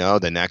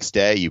 the next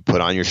day you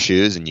put on your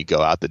shoes and you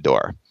go out the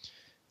door.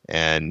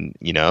 And,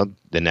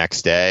 the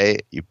next day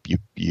you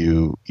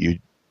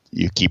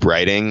keep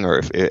writing,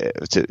 or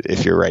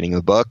if you're writing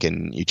a book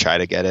and you try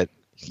to get it,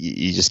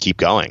 you just keep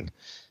going.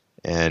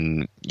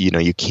 And,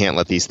 you can't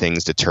let these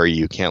things deter you.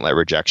 You can't let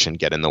rejection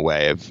get in the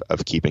way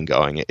of keeping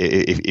going.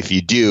 If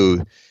you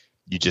do,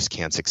 you just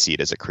can't succeed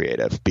as a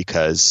creative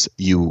because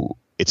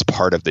it's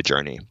part of the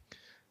journey.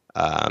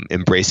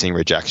 Embracing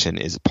rejection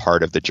is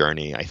part of the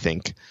journey. I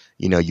think,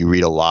 you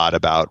read a lot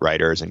about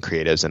writers and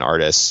creatives and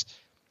artists.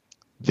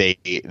 They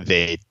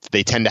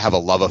tend to have a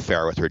love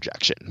affair with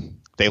rejection.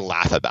 They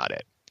laugh about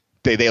it.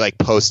 They like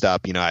post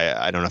up,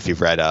 I don't know if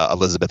you've read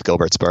Elizabeth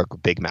Gilbert's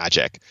book, Big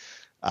Magic.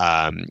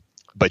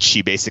 But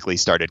she basically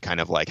started kind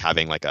of like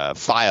having like a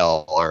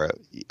file, or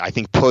I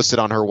think posted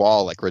on her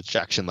wall, like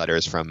rejection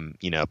letters from,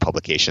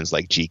 publications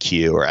like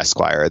GQ or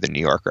Esquire or The New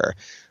Yorker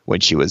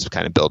when she was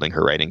kind of building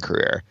her writing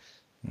career.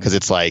 Because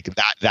it's like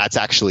that's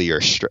actually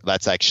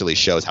that's actually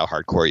shows how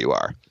hardcore you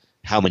are,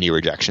 how many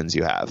rejections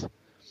you have.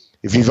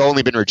 If you've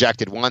only been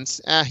rejected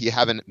once, you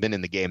haven't been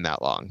in the game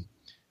that long,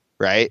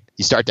 right?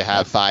 You start to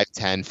have 5,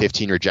 10,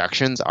 15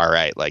 rejections. All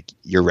right. Like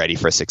you're ready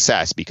for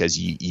success because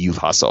you've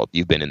hustled.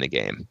 You've been in the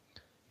game.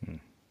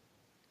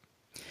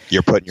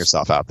 You're putting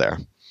yourself out there.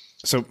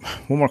 So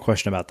one more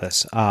question about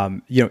this.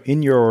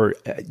 In your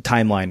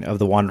timeline of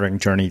the wandering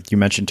journey, you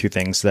mentioned 2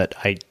 things that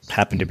I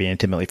happen to be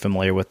intimately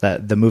familiar with,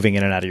 the moving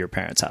in and out of your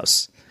parents'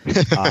 house.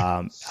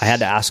 I had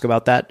to ask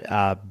about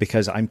that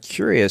because I'm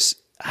curious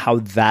how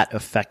that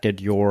affected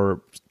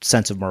your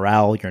sense of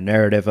morale, your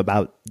narrative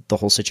about the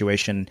whole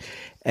situation,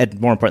 and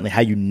more importantly,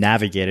 how you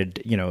navigated,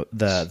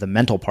 the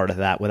mental part of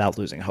that without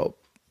losing hope.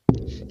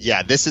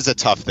 Yeah, this is a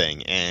tough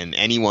thing. And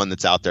anyone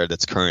that's out there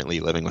that's currently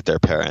living with their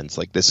parents,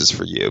 like this is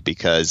for you,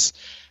 because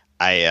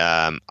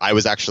I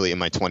was actually in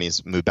my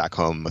 20s, moved back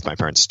home with my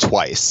parents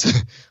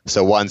twice.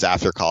 So once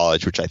after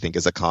college, which I think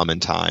is a common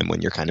time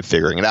when you're kind of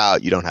figuring it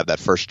out. You don't have that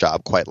first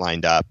job quite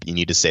lined up. You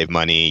need to save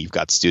money. You've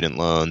got student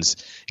loans.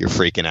 You're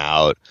freaking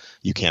out.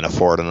 You can't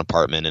afford an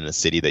apartment in a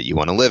city that you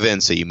want to live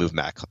in. So you move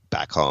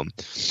back home.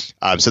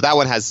 So that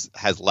one has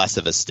less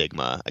of a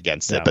stigma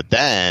against it. But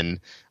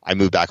then I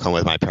moved back home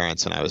with my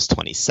parents when I was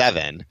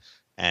 27.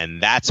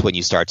 And that's when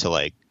you start to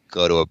like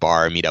go to a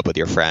bar and meet up with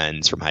your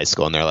friends from high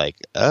school and they're like,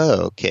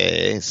 oh,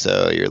 okay,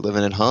 so you're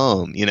living at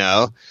home, you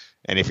know?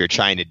 And if you're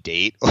trying to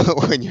date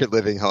when you're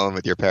living home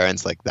with your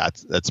parents, like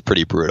that's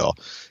pretty brutal.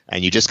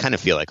 And you just kind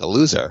of feel like a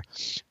loser.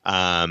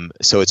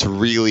 So it's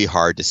really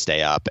hard to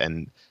stay up.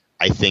 And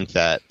I think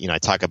that, I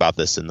talk about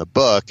this in the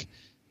book.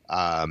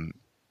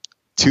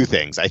 Two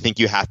things. I think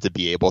you have to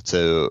be able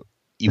to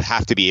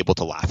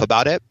laugh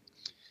about it.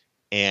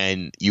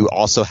 And you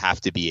also have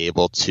to be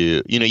able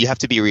to, you have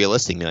to be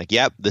realistic and be like,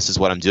 yep, this is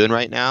what I'm doing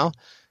right now.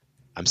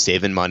 I'm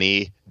saving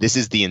money. This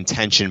is the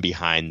intention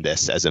behind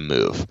this as a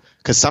move.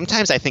 Because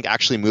sometimes I think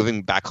actually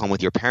moving back home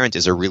with your parents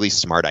is a really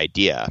smart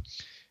idea,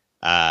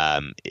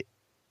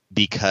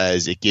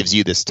 because it gives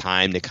you this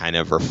time to kind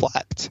of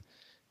reflect.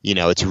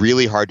 It's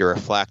really hard to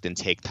reflect and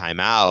take time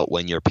out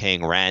when you're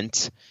paying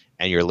rent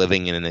and you're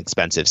living in an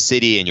expensive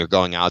city and you're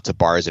going out to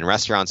bars and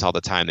restaurants all the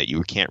time that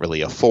you can't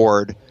really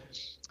afford.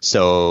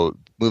 So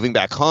moving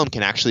back home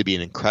can actually be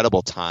an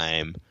incredible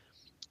time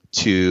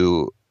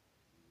to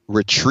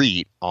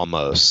retreat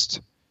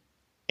almost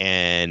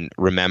and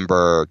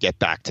get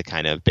back to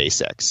kind of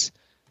basics.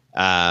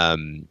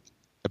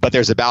 But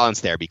there's a balance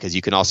there because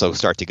you can also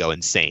start to go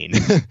insane.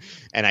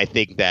 And I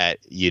think that,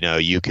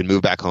 you can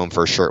move back home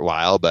for a short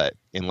while, but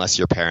unless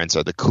your parents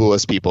are the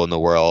coolest people in the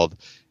world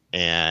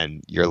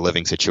and your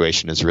living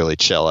situation is really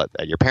chill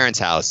at your parents'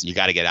 house, you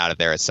got to get out of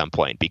there at some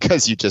point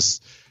because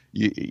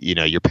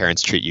your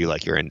parents treat you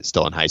like you're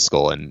still in high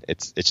school, and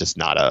it's just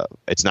not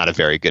a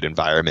very good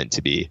environment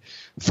to be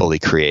fully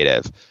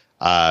creative.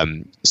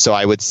 So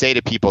I would say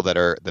to people that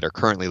are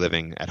currently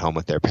living at home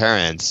with their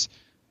parents,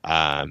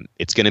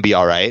 it's going to be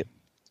all right.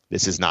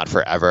 This is not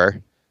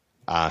forever.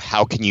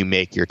 How can you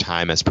make your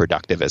time as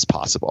productive as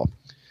possible?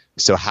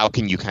 So how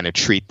can you kind of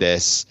treat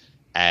this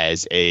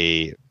as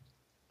a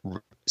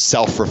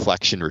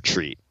self-reflection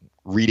retreat,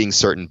 reading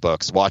certain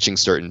books, watching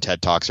certain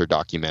TED Talks or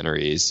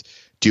documentaries,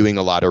 doing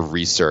a lot of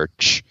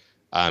research,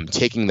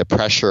 taking the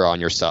pressure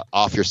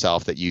off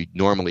yourself that you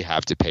normally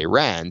have to pay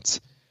rent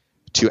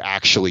to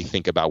actually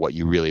think about what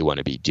you really want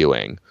to be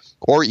doing,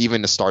 or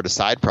even to start a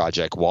side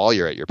project while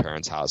you're at your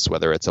parents' house,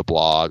 whether it's a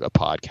blog, a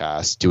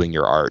podcast, doing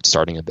your art,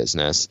 starting a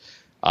business,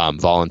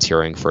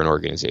 volunteering for an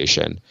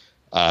organization.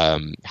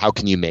 How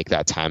can you make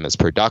that time as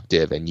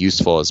productive and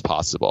useful as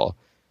possible?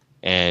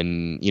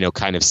 And,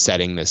 kind of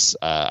setting this,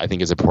 I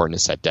think is important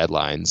to set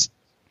deadlines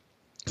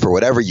for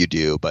whatever you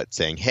do, but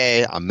saying,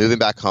 hey, I'm moving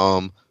back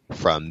home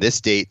from this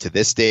date to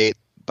this date.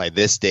 By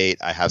this date,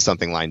 I have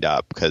something lined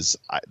up because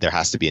there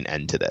has to be an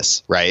end to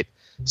this, right?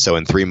 So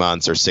in 3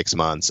 months or 6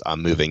 months,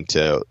 I'm moving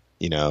to,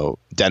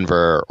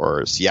 Denver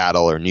or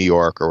Seattle or New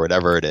York or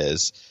whatever it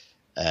is.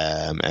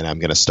 And I'm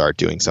going to start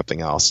doing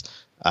something else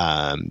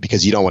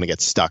because you don't want to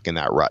get stuck in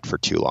that rut for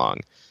too long.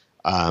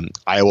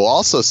 I will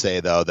also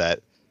say, though, that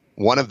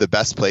one of the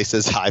best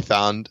places I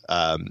found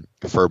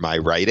for my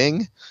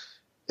writing,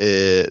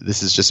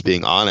 this is just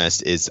being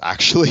honest, is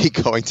actually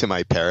going to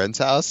my parents'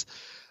 house.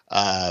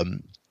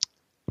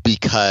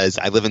 Because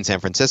I live in San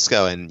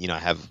Francisco and, I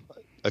have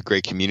a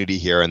great community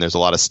here and there's a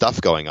lot of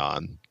stuff going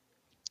on.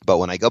 But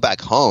when I go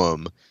back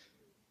home,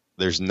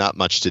 there's not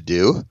much to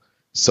do.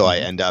 So I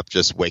end up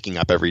just waking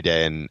up every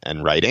day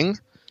and writing.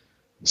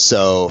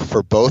 So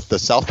for both the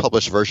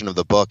self-published version of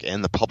the book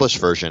and the published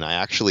version, I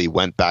actually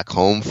went back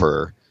home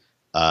for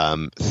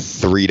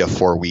 3 to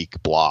 4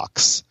 week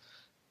blocks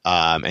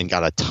and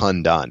got a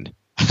ton done.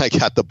 I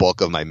got the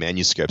bulk of my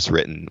manuscripts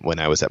written when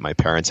I was at my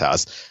parents'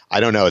 house.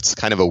 I don't know. It's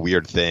kind of a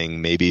weird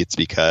thing. Maybe it's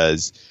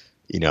because,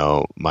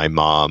 my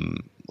mom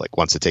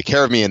wants to take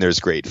care of me and there's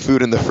great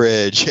food in the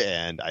fridge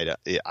and I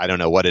don't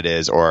know what it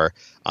is, or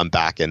I'm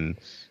back in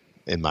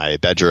my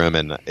bedroom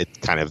and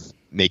it kind of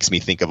makes me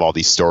think of all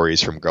these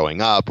stories from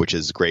growing up, which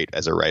is great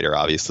as a writer,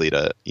 obviously,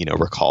 to,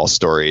 recall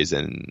stories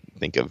and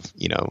think of,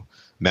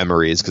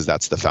 memories, because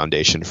that's the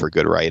foundation for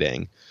good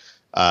writing.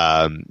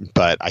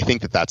 But I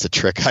think that's a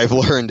trick I've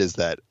learned, is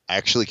that I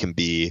actually can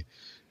be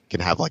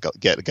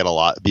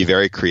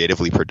very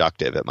creatively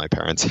productive at my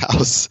parents'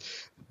 house.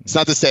 It's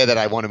not to say that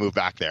I want to move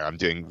back there. I'm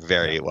doing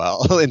very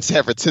well in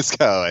San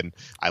Francisco and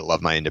I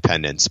love my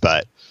independence,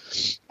 but,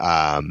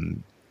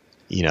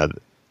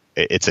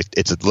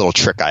 it's a little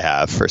trick I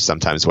have for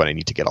sometimes when I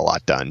need to get a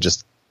lot done.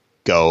 Just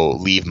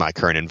leave my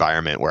current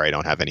environment where I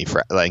don't have any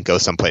friends, go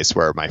someplace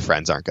where my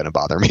friends aren't going to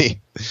bother me.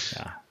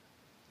 Yeah.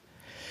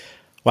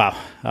 Wow.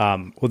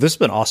 Well, this has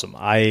been awesome.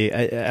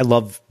 I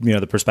love,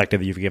 the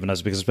perspective that you've given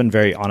us, because it's been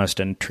very honest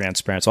and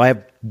transparent. So I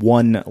have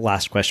one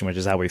last question, which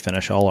is how we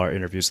finish all our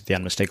interviews at the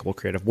Unmistakable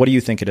Creative. What do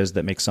you think it is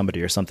that makes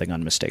somebody or something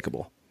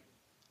unmistakable?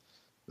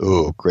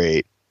 Oh,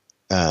 great.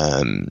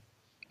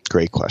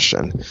 Great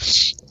question.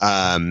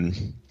 I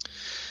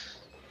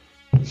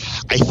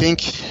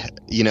think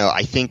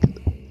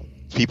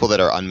people that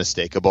are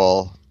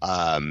unmistakable,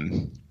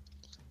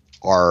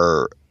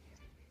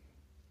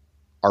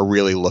 are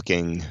really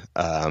looking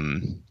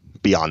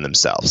beyond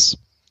themselves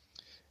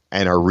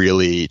and are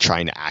really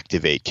trying to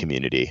activate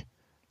community.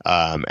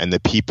 And the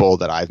people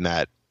that I've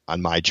met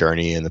on my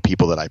journey and the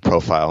people that I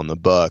profile in the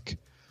book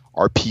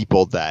are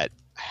people that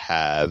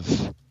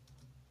have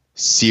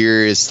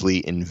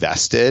seriously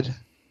invested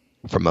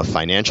from a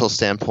financial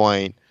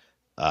standpoint,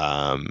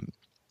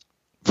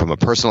 from a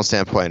personal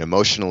standpoint,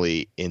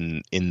 emotionally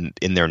in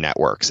their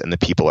networks and the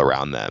people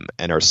around them,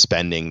 and are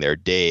spending their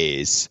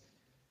days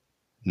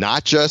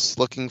not just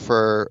looking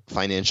for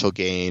financial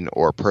gain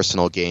or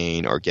personal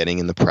gain or getting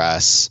in the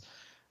press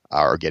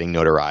or getting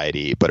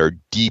notoriety, but are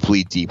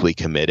deeply, deeply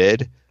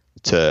committed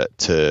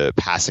to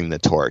passing the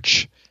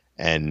torch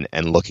and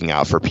looking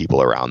out for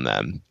people around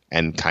them,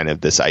 and kind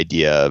of this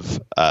idea of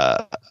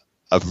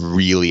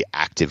really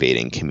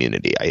activating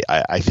community.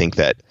 I think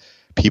that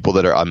people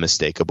that are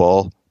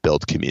unmistakable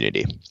build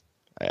community.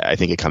 I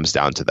think it comes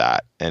down to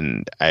that.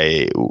 And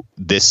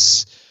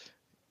this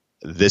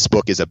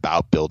book is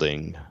about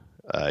building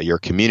your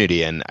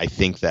community. And I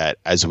think that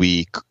as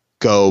we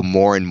go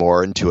more and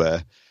more into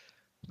a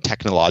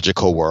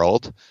technological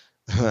world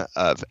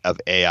of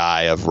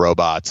AI, of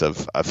robots,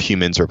 of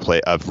humans,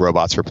 of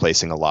robots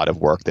replacing a lot of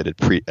work that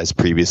has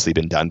previously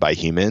been done by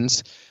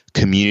humans,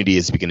 community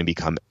is going to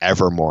become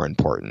ever more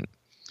important.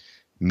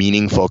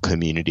 Meaningful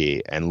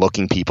community and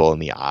looking people in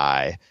the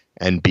eye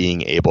and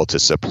being able to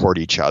support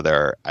each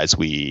other as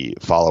we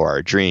follow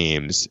our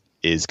dreams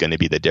is going to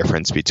be the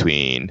difference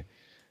between,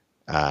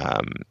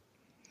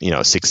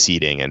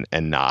 succeeding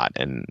and not.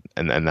 And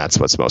that's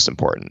what's most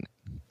important.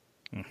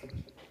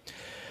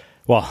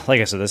 Well, like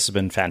I said, this has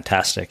been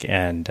fantastic.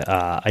 And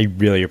I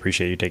really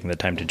appreciate you taking the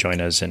time to join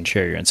us and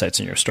share your insights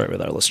and your story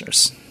with our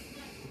listeners.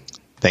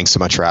 Thanks so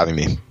much for having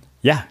me.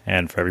 Yeah.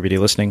 And for everybody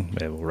listening,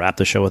 we'll wrap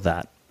the show with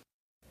that.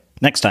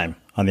 Next time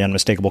on The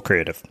Unmistakable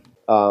Creative.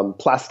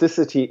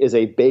 Plasticity is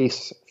a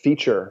base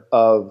feature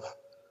of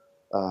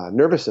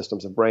nervous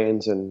systems, of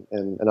brains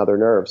and other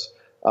nerves.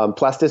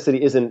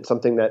 Plasticity isn't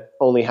something that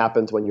only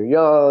happens when you're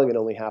young. It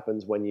only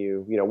happens when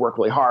you work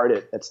really hard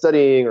at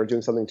studying or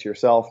doing something to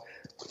yourself.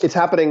 It's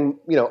happening,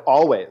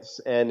 always.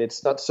 And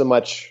it's not so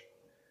much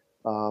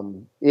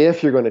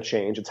if you're going to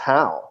change, it's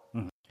how.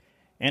 Mm-hmm.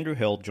 Andrew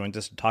Hill joins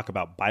us to talk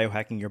about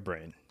biohacking your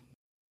brain.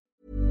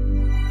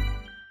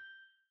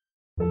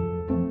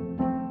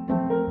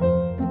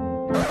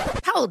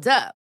 Hold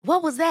up.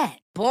 What was that?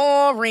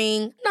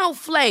 Boring. No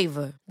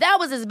flavor. That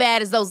was as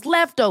bad as those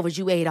leftovers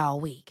you ate all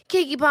week.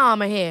 Keke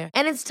Palmer here.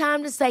 And it's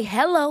time to say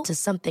hello to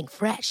something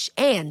fresh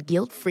and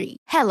guilt-free.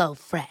 Hello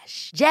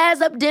Fresh.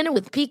 Jazz up dinner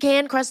with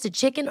pecan-crusted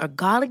chicken or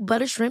garlic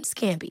butter shrimp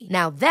scampi.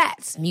 Now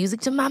that's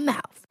music to my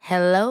mouth.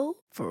 Hello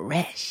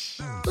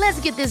Fresh. Let's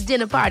get this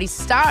dinner party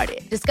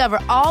started. Discover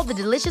all the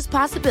delicious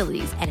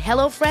possibilities at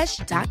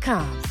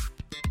HelloFresh.com.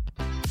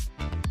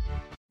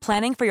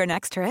 Planning for your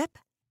next trip?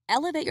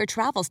 Elevate your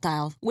travel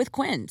style with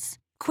Quince.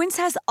 Quince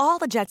has all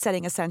the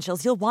jet-setting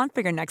essentials you'll want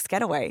for your next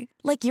getaway,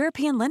 like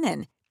European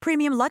linen,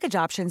 premium luggage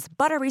options,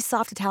 buttery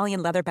soft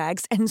Italian leather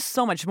bags, and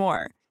so much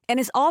more. And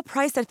is all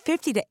priced at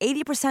 50 to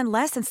 80%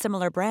 less than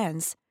similar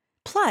brands.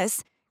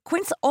 Plus,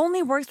 Quince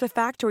only works with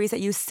factories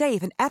that use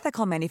safe and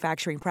ethical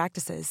manufacturing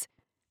practices.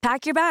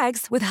 Pack your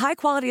bags with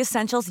high-quality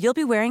essentials you'll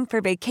be wearing for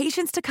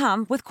vacations to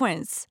come with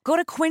Quince. Go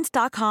to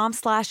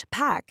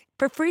quince.com/pack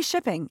for free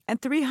shipping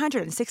and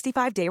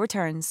 365-day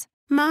returns.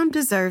 Mom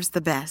deserves the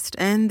best,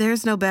 and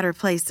there's no better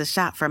place to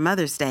shop for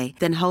Mother's Day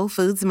than Whole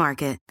Foods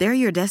Market. They're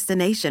your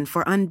destination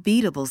for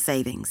unbeatable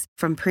savings,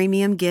 from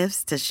premium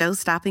gifts to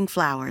show-stopping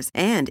flowers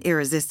and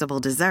irresistible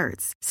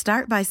desserts.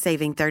 Start by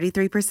saving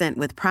 33%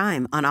 with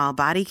Prime on all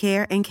body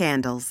care and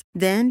candles.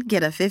 Then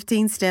get a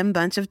 15-stem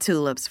bunch of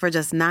tulips for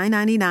just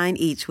 $9.99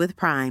 each with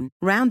Prime.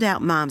 Round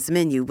out Mom's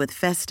menu with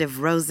festive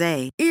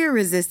rosé,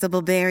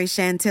 irresistible berry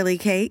chantilly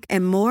cake,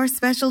 and more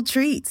special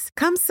treats.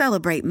 Come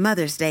celebrate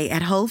Mother's Day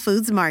at Whole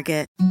Foods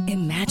Market.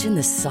 Imagine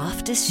the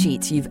softest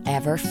sheets you've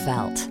ever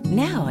felt.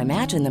 Now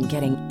imagine them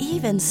getting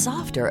even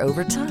softer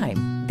over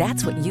time.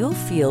 That's what you'll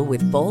feel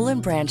with Boll &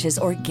 Branch's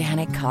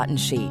organic cotton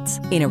sheets.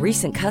 In a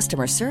recent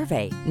customer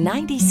survey,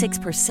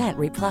 96%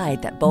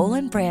 replied that Boll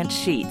 & Branch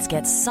sheets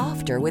get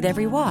softer with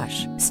every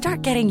wash.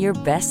 Start getting your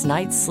best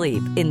night's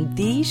sleep in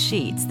these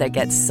sheets that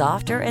get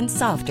softer and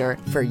softer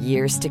for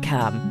years to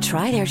come.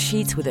 Try their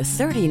sheets with a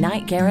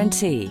 30-night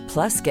guarantee.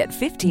 Plus, get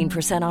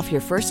 15% off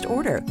your first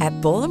order at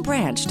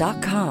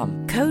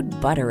bollandbranch.com. Code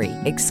BUTTERY.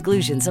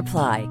 Exclusions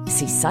apply.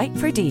 See site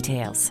for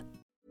details.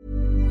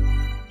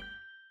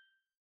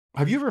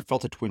 Have you ever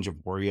felt a twinge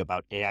of worry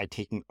about AI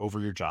taking over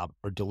your job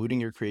or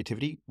diluting your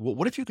creativity? Well,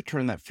 what if you could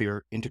turn that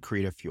fear into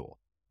creative fuel?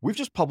 We've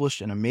just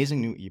published an amazing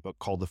new ebook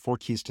called The 4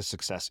 Keys to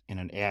Success in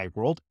an AI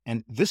World,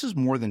 and this is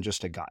more than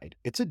just a guide.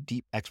 It's a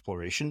deep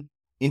exploration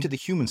into the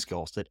human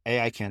skills that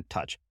AI can't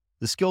touch,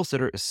 the skills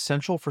that are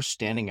essential for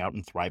standing out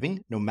and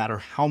thriving, no matter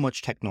how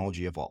much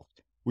technology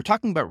evolved. We're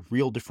talking about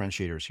real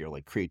differentiators here,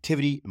 like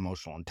creativity,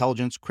 emotional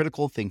intelligence,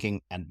 critical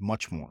thinking, and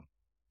much more.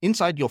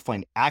 Inside, you'll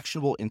find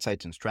actionable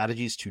insights and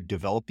strategies to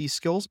develop these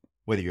skills,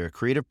 whether you're a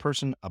creative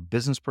person, a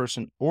business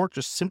person, or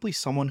just simply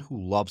someone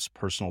who loves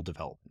personal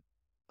development.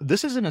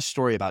 This isn't a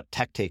story about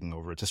tech taking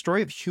over. It's a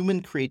story of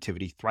human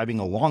creativity thriving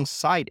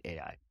alongside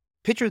AI.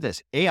 Picture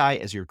this, AI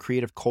as your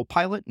creative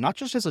co-pilot, not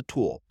just as a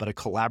tool, but a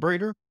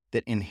collaborator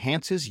that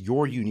enhances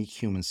your unique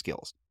human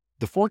skills.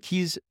 The 4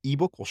 Keys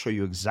ebook will show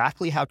you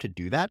exactly how to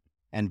do that,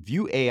 and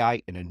view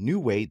AI in a new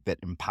way that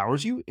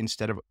empowers you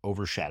instead of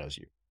overshadows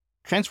you.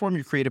 Transform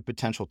your creative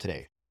potential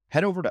today.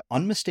 Head over to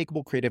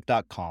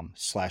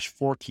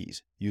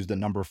unmistakablecreative.com/4keys. Use the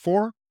number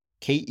 4,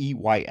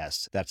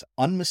 KEYS. That's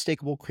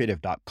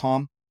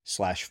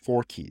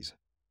unmistakablecreative.com/4keys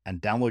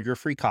and download your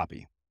free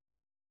copy.